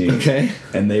 16. Okay.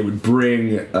 And they would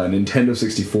bring a Nintendo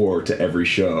 64 to every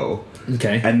show.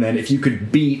 Okay. And then if you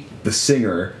could beat the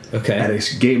singer at a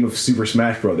game of Super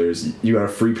Smash Brothers, you got a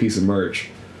free piece of merch.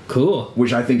 Cool.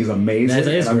 Which I think is amazing.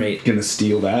 That is great. I'm going to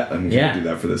steal that. I'm going to do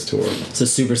that for this tour. So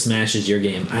Super Smash is your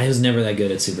game. I was never that good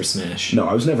at Super Smash. No,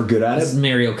 I was never good at I was it.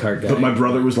 Mario Kart guy. But my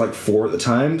brother was like 4 at the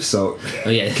time, so... Oh,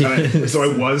 yeah. So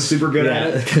I was super good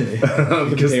at it.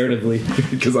 Comparatively.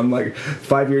 Because I'm like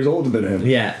 5 years older than him.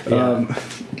 Yeah.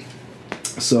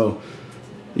 So,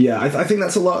 yeah, I think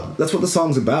that's a lot. That's what the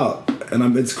song's about.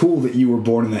 And it's cool that you were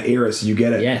born in that era, so you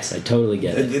get it. Yes, I totally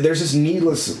get it. There's this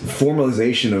needless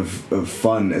formalization of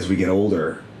fun as we get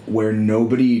older, where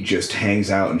nobody just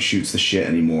hangs out and shoots the shit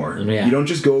anymore. Yeah. You don't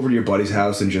just go over to your buddy's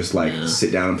house and just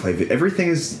sit down and play. Everything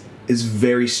is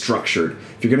very structured.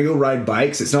 If you're gonna go ride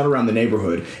bikes, it's not around the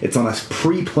neighborhood. It's on a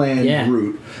pre-planned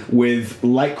route with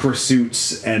lycra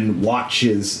suits and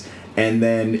watches. And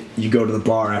then you go to the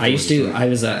bar afterwards. I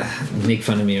was make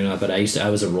fun of me or not, but I was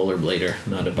a rollerblader,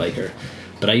 not a biker.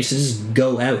 But I used to just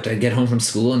go out. I'd get home from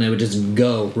school and I would just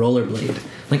go rollerblade.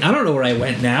 Like, I don't know where I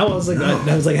went now. I was like,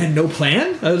 I had no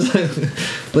plan. I was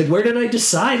like, where did I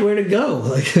decide where to go?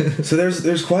 Like, so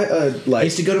there's quite a like. I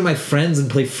used to go to my friends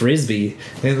and play frisbee,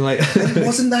 and like,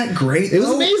 wasn't that great? It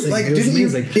was amazing. Like, it was didn't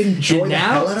amazing. You enjoy the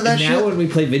hell out of that shit? Now when we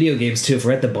play video games too, if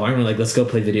we're at the bar and we're like, let's go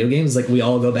play video games, like we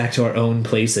all go back to our own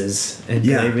places and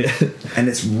play. And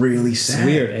it's really sad. It's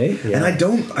weird, eh? Yeah. And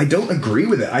I don't agree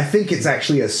with it. I think it's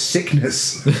actually a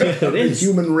sickness of the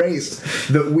human race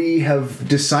that we have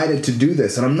decided to do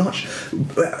this. And I'm not,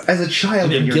 as a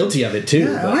child, I'm guilty of it too.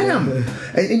 Yeah, I am.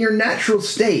 In your natural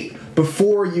state,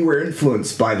 before you were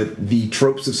influenced by the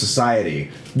tropes of society,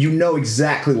 you know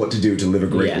exactly what to do to live a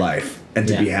great life and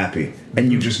to be happy.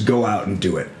 And you just go out and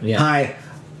do it. Yeah. Hi,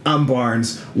 I'm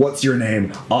Barnes. What's your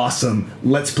name? Awesome.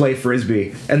 Let's play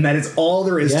frisbee. And that is all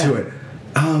there is to it.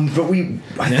 But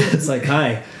I think it's like,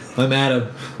 hi, I'm Adam.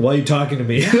 Why are you talking to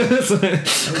me?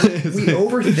 We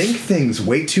overthink things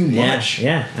way too much.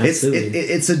 Yeah, absolutely.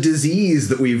 It's a disease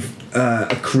that we've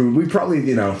accrued. We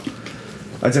probably,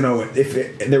 I don't know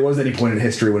if there was any point in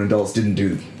history when adults didn't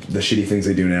do the shitty things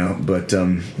they do now, but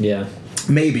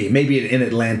maybe in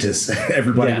Atlantis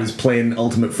everybody was playing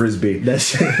ultimate frisbee.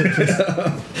 That's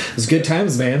it was good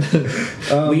times, man.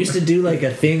 We used to do like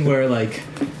a thing where like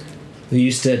we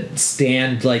used to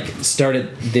start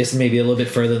at this maybe a little bit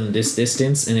further than this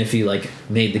distance, and if you like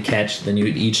made the catch, then you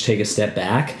would each take a step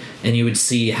back, and you would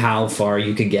see how far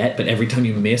you could get. But every time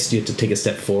you missed, you had to take a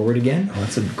step forward again. Oh,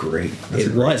 that's a great. We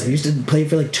used to play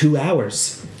for like 2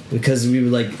 hours because we were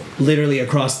like literally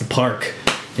across the park.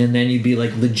 And then you'd be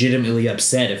like legitimately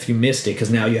upset if you missed it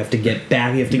because now you have to get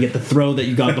back. You have to get the throw that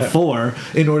you got before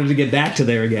in order to get back to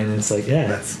there again. And it's like,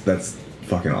 that's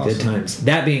fucking awesome. Good times.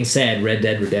 That being said, Red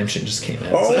Dead Redemption just came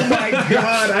out. Oh my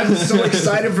god, I'm so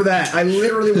excited for that. I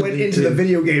literally went into the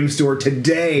video game store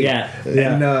today.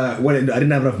 And I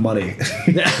didn't have enough money.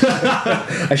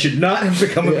 I should not have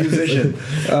become a musician.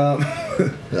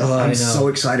 I'm so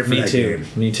excited for that game.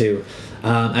 Me too.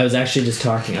 I was actually just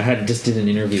talking. I just did an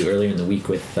interview earlier in the week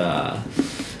with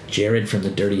Jared from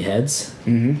the Dirty Heads,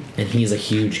 and he's a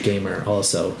huge gamer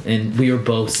also. And we were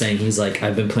both saying he's like,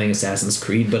 I've been playing Assassin's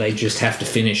Creed, but I just have to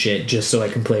finish it just so I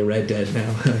can play Red Dead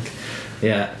now.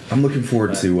 I'm looking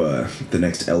forward to the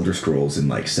next Elder Scrolls in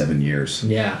like 7 years.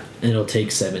 Yeah, and it'll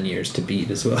take 7 years to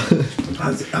beat as well.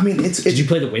 I mean, it's. Did you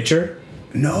play The Witcher?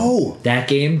 No. That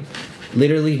game.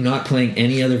 Literally not playing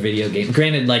any other video game.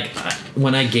 Granted, like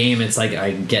when I game, it's like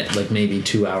I get like maybe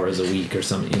 2 hours a week or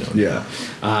something, Yeah.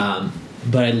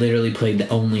 But I literally played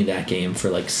only that game for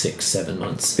like 6-7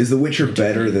 months. Is The Witcher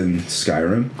better than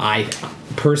Skyrim? I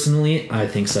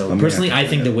think so. I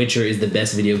think The Witcher is the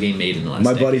best video game made in the last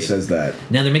decade. My buddy says that.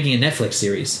 Now they're making a Netflix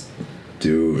series.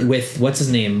 Dude. With, what's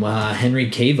his name? Henry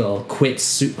Cavill quit.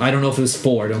 I don't know if it was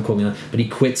 4, don't quote me on that, but he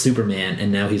quit Superman,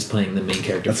 and now he's playing the main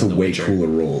character. That's a way cooler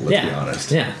role, let's be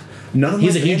honest. Yeah.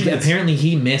 Apparently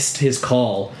he missed his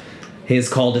call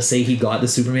to say he got the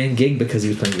Superman gig because he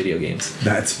was playing video games.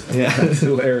 That's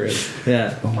hilarious.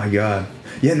 Yeah. Oh my god.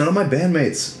 Yeah, none of my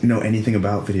bandmates know anything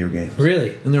about video games.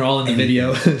 Really? And they're all in the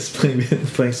video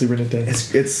playing Super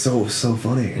Nintendo. It's so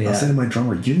funny. Yeah. I said to my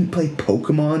drummer, you didn't play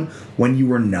Pokemon when you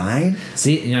were 9?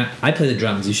 See, I play the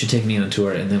drums. You should take me on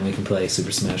tour, and then we can play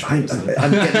Super Smash Bros.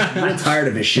 I'm getting real tired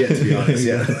of his shit, to be honest.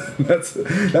 Yeah, that's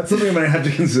something I'm gonna have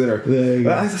to consider.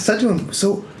 I said to him,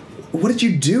 so what did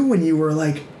you do when you were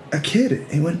like a kid?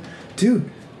 And he went, dude,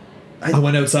 I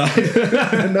went outside.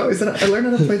 No, he said, I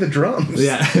learned how to play the drums.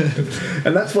 Yeah.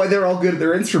 And that's why they're all good at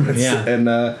their instruments. Yeah. And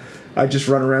I just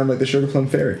run around like the Sugar Plum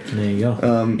Fairy. There you go.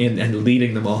 And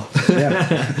leading them all.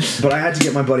 Yeah. But I had to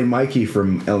get my buddy Mikey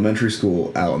from elementary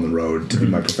school out on the road to be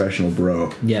my professional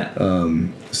bro. Yeah.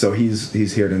 So he's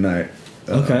here tonight.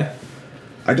 Okay.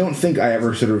 I don't think I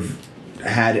ever sort of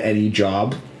had any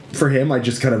job for him. I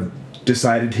just kind of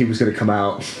decided he was going to come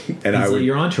out, and I would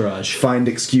your entourage. find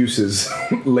excuses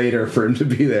later for him to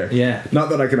be there. Yeah. Not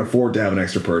that I can afford to have an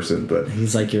extra person, but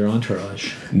He's like your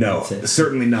entourage. no,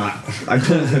 certainly not. I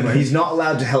told him he's not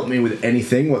allowed to help me with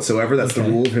anything whatsoever. That's the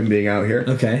rule of him being out here.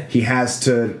 Okay. He has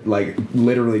to like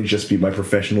literally just be my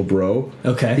professional bro.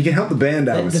 Okay. He can help the band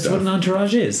out with That's stuff. what an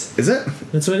entourage is. Is it?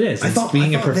 That's what it is. I It's thought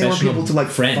being I a thought professional they were people to like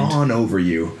friend. fawn over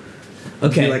you.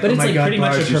 Okay, like, but oh it's my like God, pretty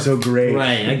much Bars, you're so great.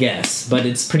 Right, I guess, but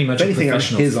it's pretty much If anything, a I'm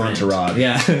professional his friend. entourage.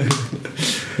 Yeah.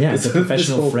 Yeah, it's a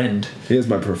professional whole- friend. He is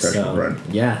my professional friend.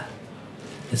 Yeah.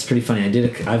 It's pretty funny.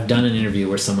 I've done an interview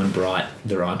where someone brought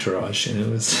their entourage, and it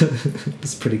was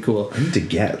it's pretty cool. I need to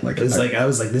get like. I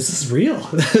was like, this is real.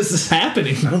 This is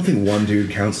happening. I don't think one dude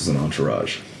counts as an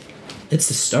entourage. It's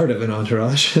the start of an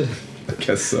entourage. I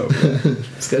guess so.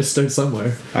 It's got to start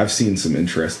somewhere. I've seen some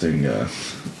interesting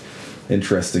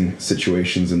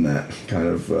situations in that kind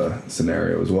of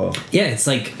scenario as well. Yeah, it's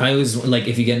like I was like,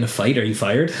 if you get in a fight, are you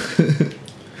fired?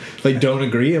 If I don't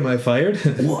agree, am I fired?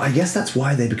 Well, I guess that's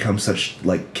why they become such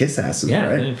like kiss asses, Yeah,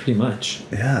 right? pretty much.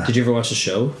 Yeah. Did you ever watch the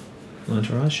show,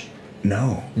 Entourage?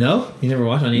 No. No, you never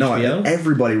watched on No, HBO.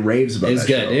 everybody raves about It was that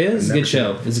good. show. It is a I've good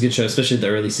show. It's a good show, especially the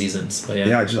early seasons. But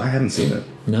Yeah, I haven't seen it.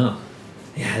 No.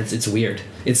 Yeah, it's weird.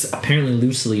 It's apparently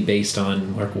loosely based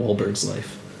on Mark Wahlberg's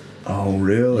life. Oh,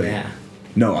 really? Yeah.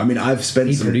 No, I mean I've spent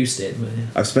He produced it. But yeah.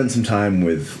 I've spent some time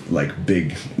with like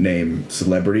big name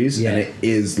celebrities, Yeah. and it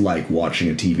is like watching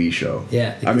a TV show.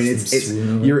 Yeah, I mean it's it's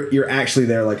you're actually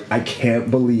there. Like I can't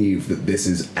believe that this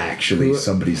is actually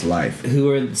somebody's life.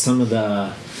 Who are some of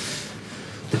the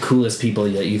coolest people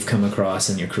that you've come across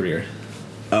in your career?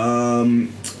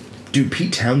 Dude,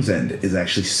 Pete Townsend is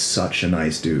actually such a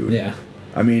nice dude. Yeah.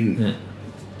 I mean, Yeah.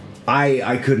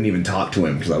 I couldn't even talk to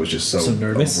him because I was just so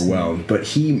nervous. overwhelmed. But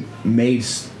he made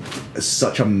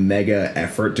such a mega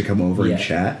effort to come over and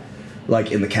chat.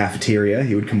 Like in the cafeteria,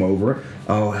 he would come over.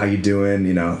 Oh, how you doing?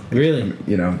 You know, Really?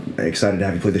 You know, excited to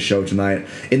have you play the show tonight.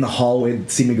 In the hallway,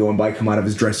 see me going by, come out of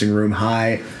his dressing room.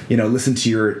 Hi, you know, listen to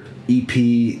your EP.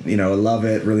 You know, I love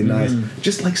it. Really nice.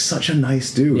 Just like such a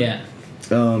nice dude. Yeah.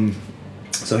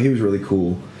 So he was really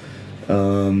cool.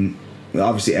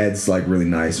 Obviously, Ed's like really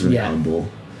nice, really humble.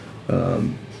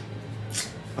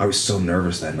 I was so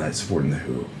nervous that night supporting the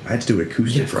Who. I had to do it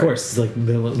acoustic. Yeah, of course. It's like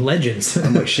the legends.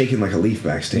 I'm like shaking like a leaf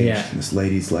backstage. Yeah. And this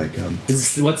lady's like,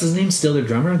 What's his name? Still their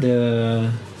drummer?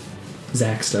 The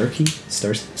Zach Starkey?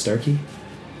 Starkey?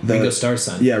 Ringo Starr's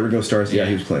son. Yeah, Ringo Starr's. Yeah, Yeah.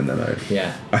 he was playing that night.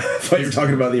 Yeah. I thought you were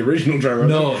talking about the original drummer.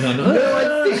 No.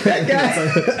 I think that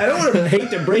guy. I don't want to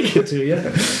hate to break it to you.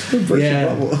 burst your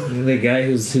bubble. The guy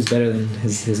who's better than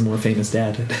his more famous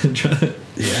dad.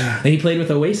 Yeah. And he played with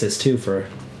Oasis too for.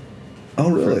 Oh,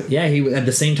 really? Yeah, he at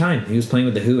the same time he was playing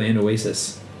with the Who and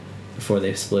Oasis before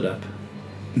they split up.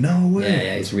 No way.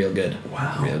 Yeah, he's real good.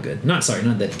 Wow. Real good. Not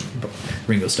that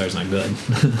Ringo Starr's not good.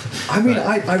 I mean,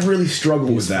 I really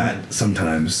struggle with that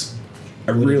sometimes.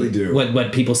 I really do.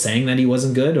 What people saying that he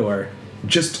wasn't good or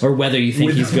whether you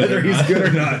think he's good whether or he's not. good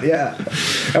or not. Yeah.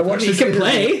 I watched He can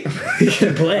play. He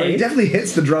can play. He definitely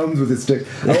hits the drums with his stick.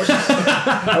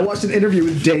 I watched an interview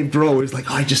with Dave Grohl where he's like,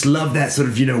 I just love that sort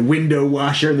of, window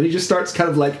washer. And then he just starts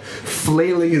kind of like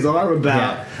flailing his arm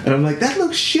about. Yeah. And I'm like, that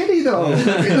looks shitty though.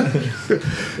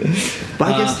 But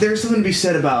I guess there's something to be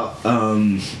said about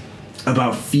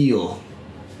feel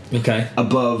Okay.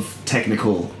 above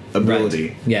technical ability.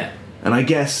 Right. Yeah. And I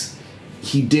guess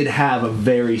he did have a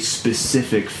very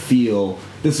specific feel.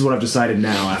 This is what I've decided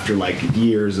now after like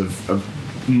years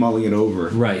of mulling it over.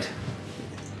 Right.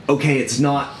 Okay, it's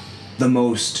not the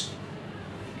most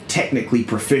technically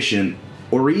proficient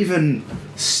or even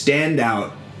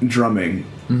standout drumming,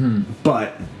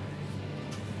 but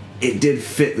it did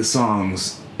fit the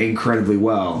songs incredibly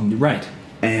well. Right.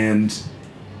 And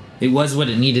It was what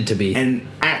it needed to be. And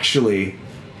actually,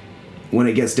 when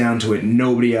it gets down to it,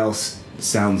 nobody else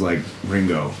sounds like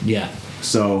Ringo. Yeah.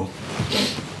 So,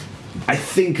 I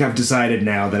think I've decided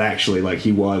now that actually, like,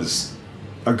 he was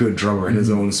a good drummer in his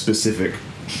own specific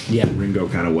Ringo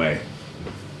kind of way.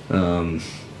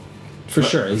 For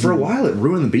sure. For a while, it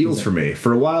ruined the Beatles for me.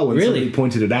 For a while, when Really? somebody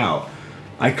pointed it out,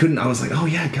 I was like, oh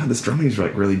yeah, God, this drumming is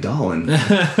like really dull. And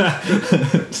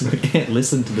So I can't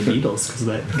listen to the Beatles because of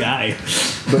that guy.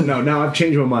 but no, now I've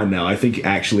changed my mind. Now I think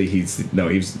actually he's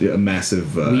a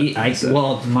massive.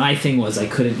 Well, my thing was I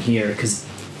couldn't hear because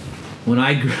when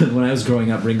I was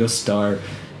growing up, Ringo Starr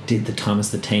did the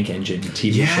Thomas the Tank Engine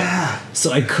TV show.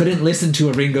 So I couldn't listen to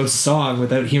a Ringo song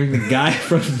without hearing the guy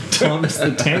from Thomas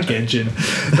the Tank Engine.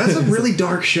 That's a really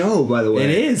dark show, by the way. It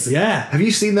is, yeah. Have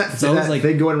you seen that,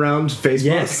 thing going around Facebook?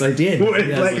 Yes, I did.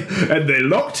 And they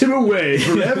locked him away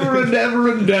forever and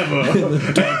ever and ever. In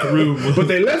the dark room. But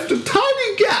they left a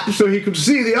tiny gap so he could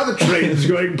see the other trains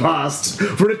going past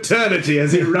for eternity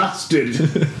as he rusted.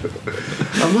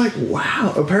 I'm like,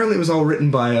 wow. Apparently it was all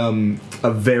written by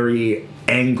a very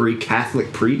angry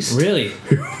Catholic priest. Really?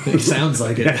 It sounds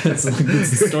like it. It's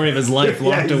the story of his life,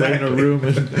 locked away in a room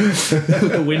and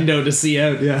with a window to see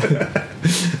out. Yeah.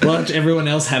 Watch everyone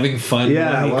else having fun.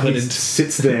 Yeah, while he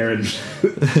sits there and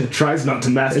tries not to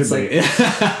masturbate.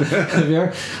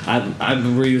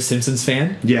 Were you a Simpsons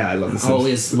fan? Yeah, I love the Simpsons. I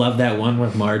always love that one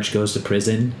where Marge goes to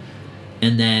prison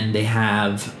and then they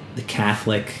have the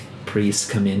Catholic priest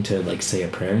come in to like say a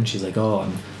prayer and she's like,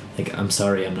 I'm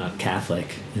sorry, I'm not Catholic.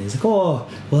 And he's like, oh,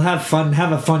 we'll have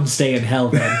a fun stay in hell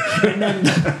then. And then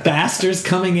Bastar's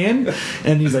coming in,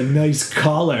 and he's like, nice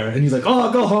collar. And he's like,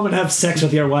 oh, go home and have sex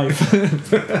with your wife.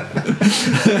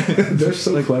 They're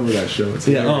so clever, that show. It's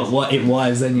it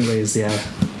was anyways, yeah.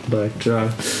 But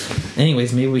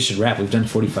anyways, maybe we should wrap. We've done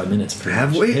 45 minutes.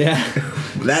 Have we? Yeah.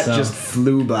 That just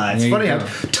flew by. It's funny how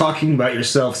talking about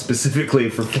yourself specifically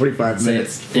for 45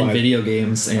 minutes. In video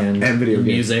games and video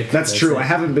music. Games. That's true. I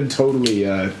haven't been totally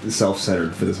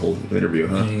self-centered for this whole interview,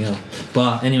 huh? There you go.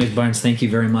 Well, anyways, Barnes, thank you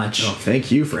very much. Oh, thank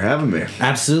you for having me.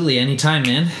 Absolutely. Anytime,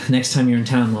 man. Next time you're in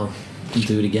town, we'll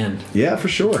do it again. Yeah, for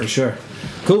sure. For sure.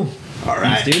 Cool. All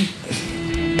right. Thanks, dude.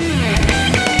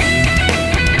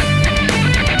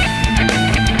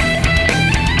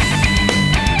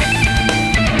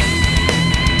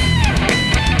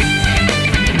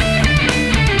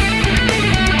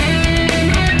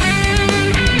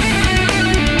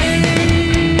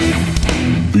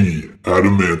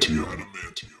 Adamantium.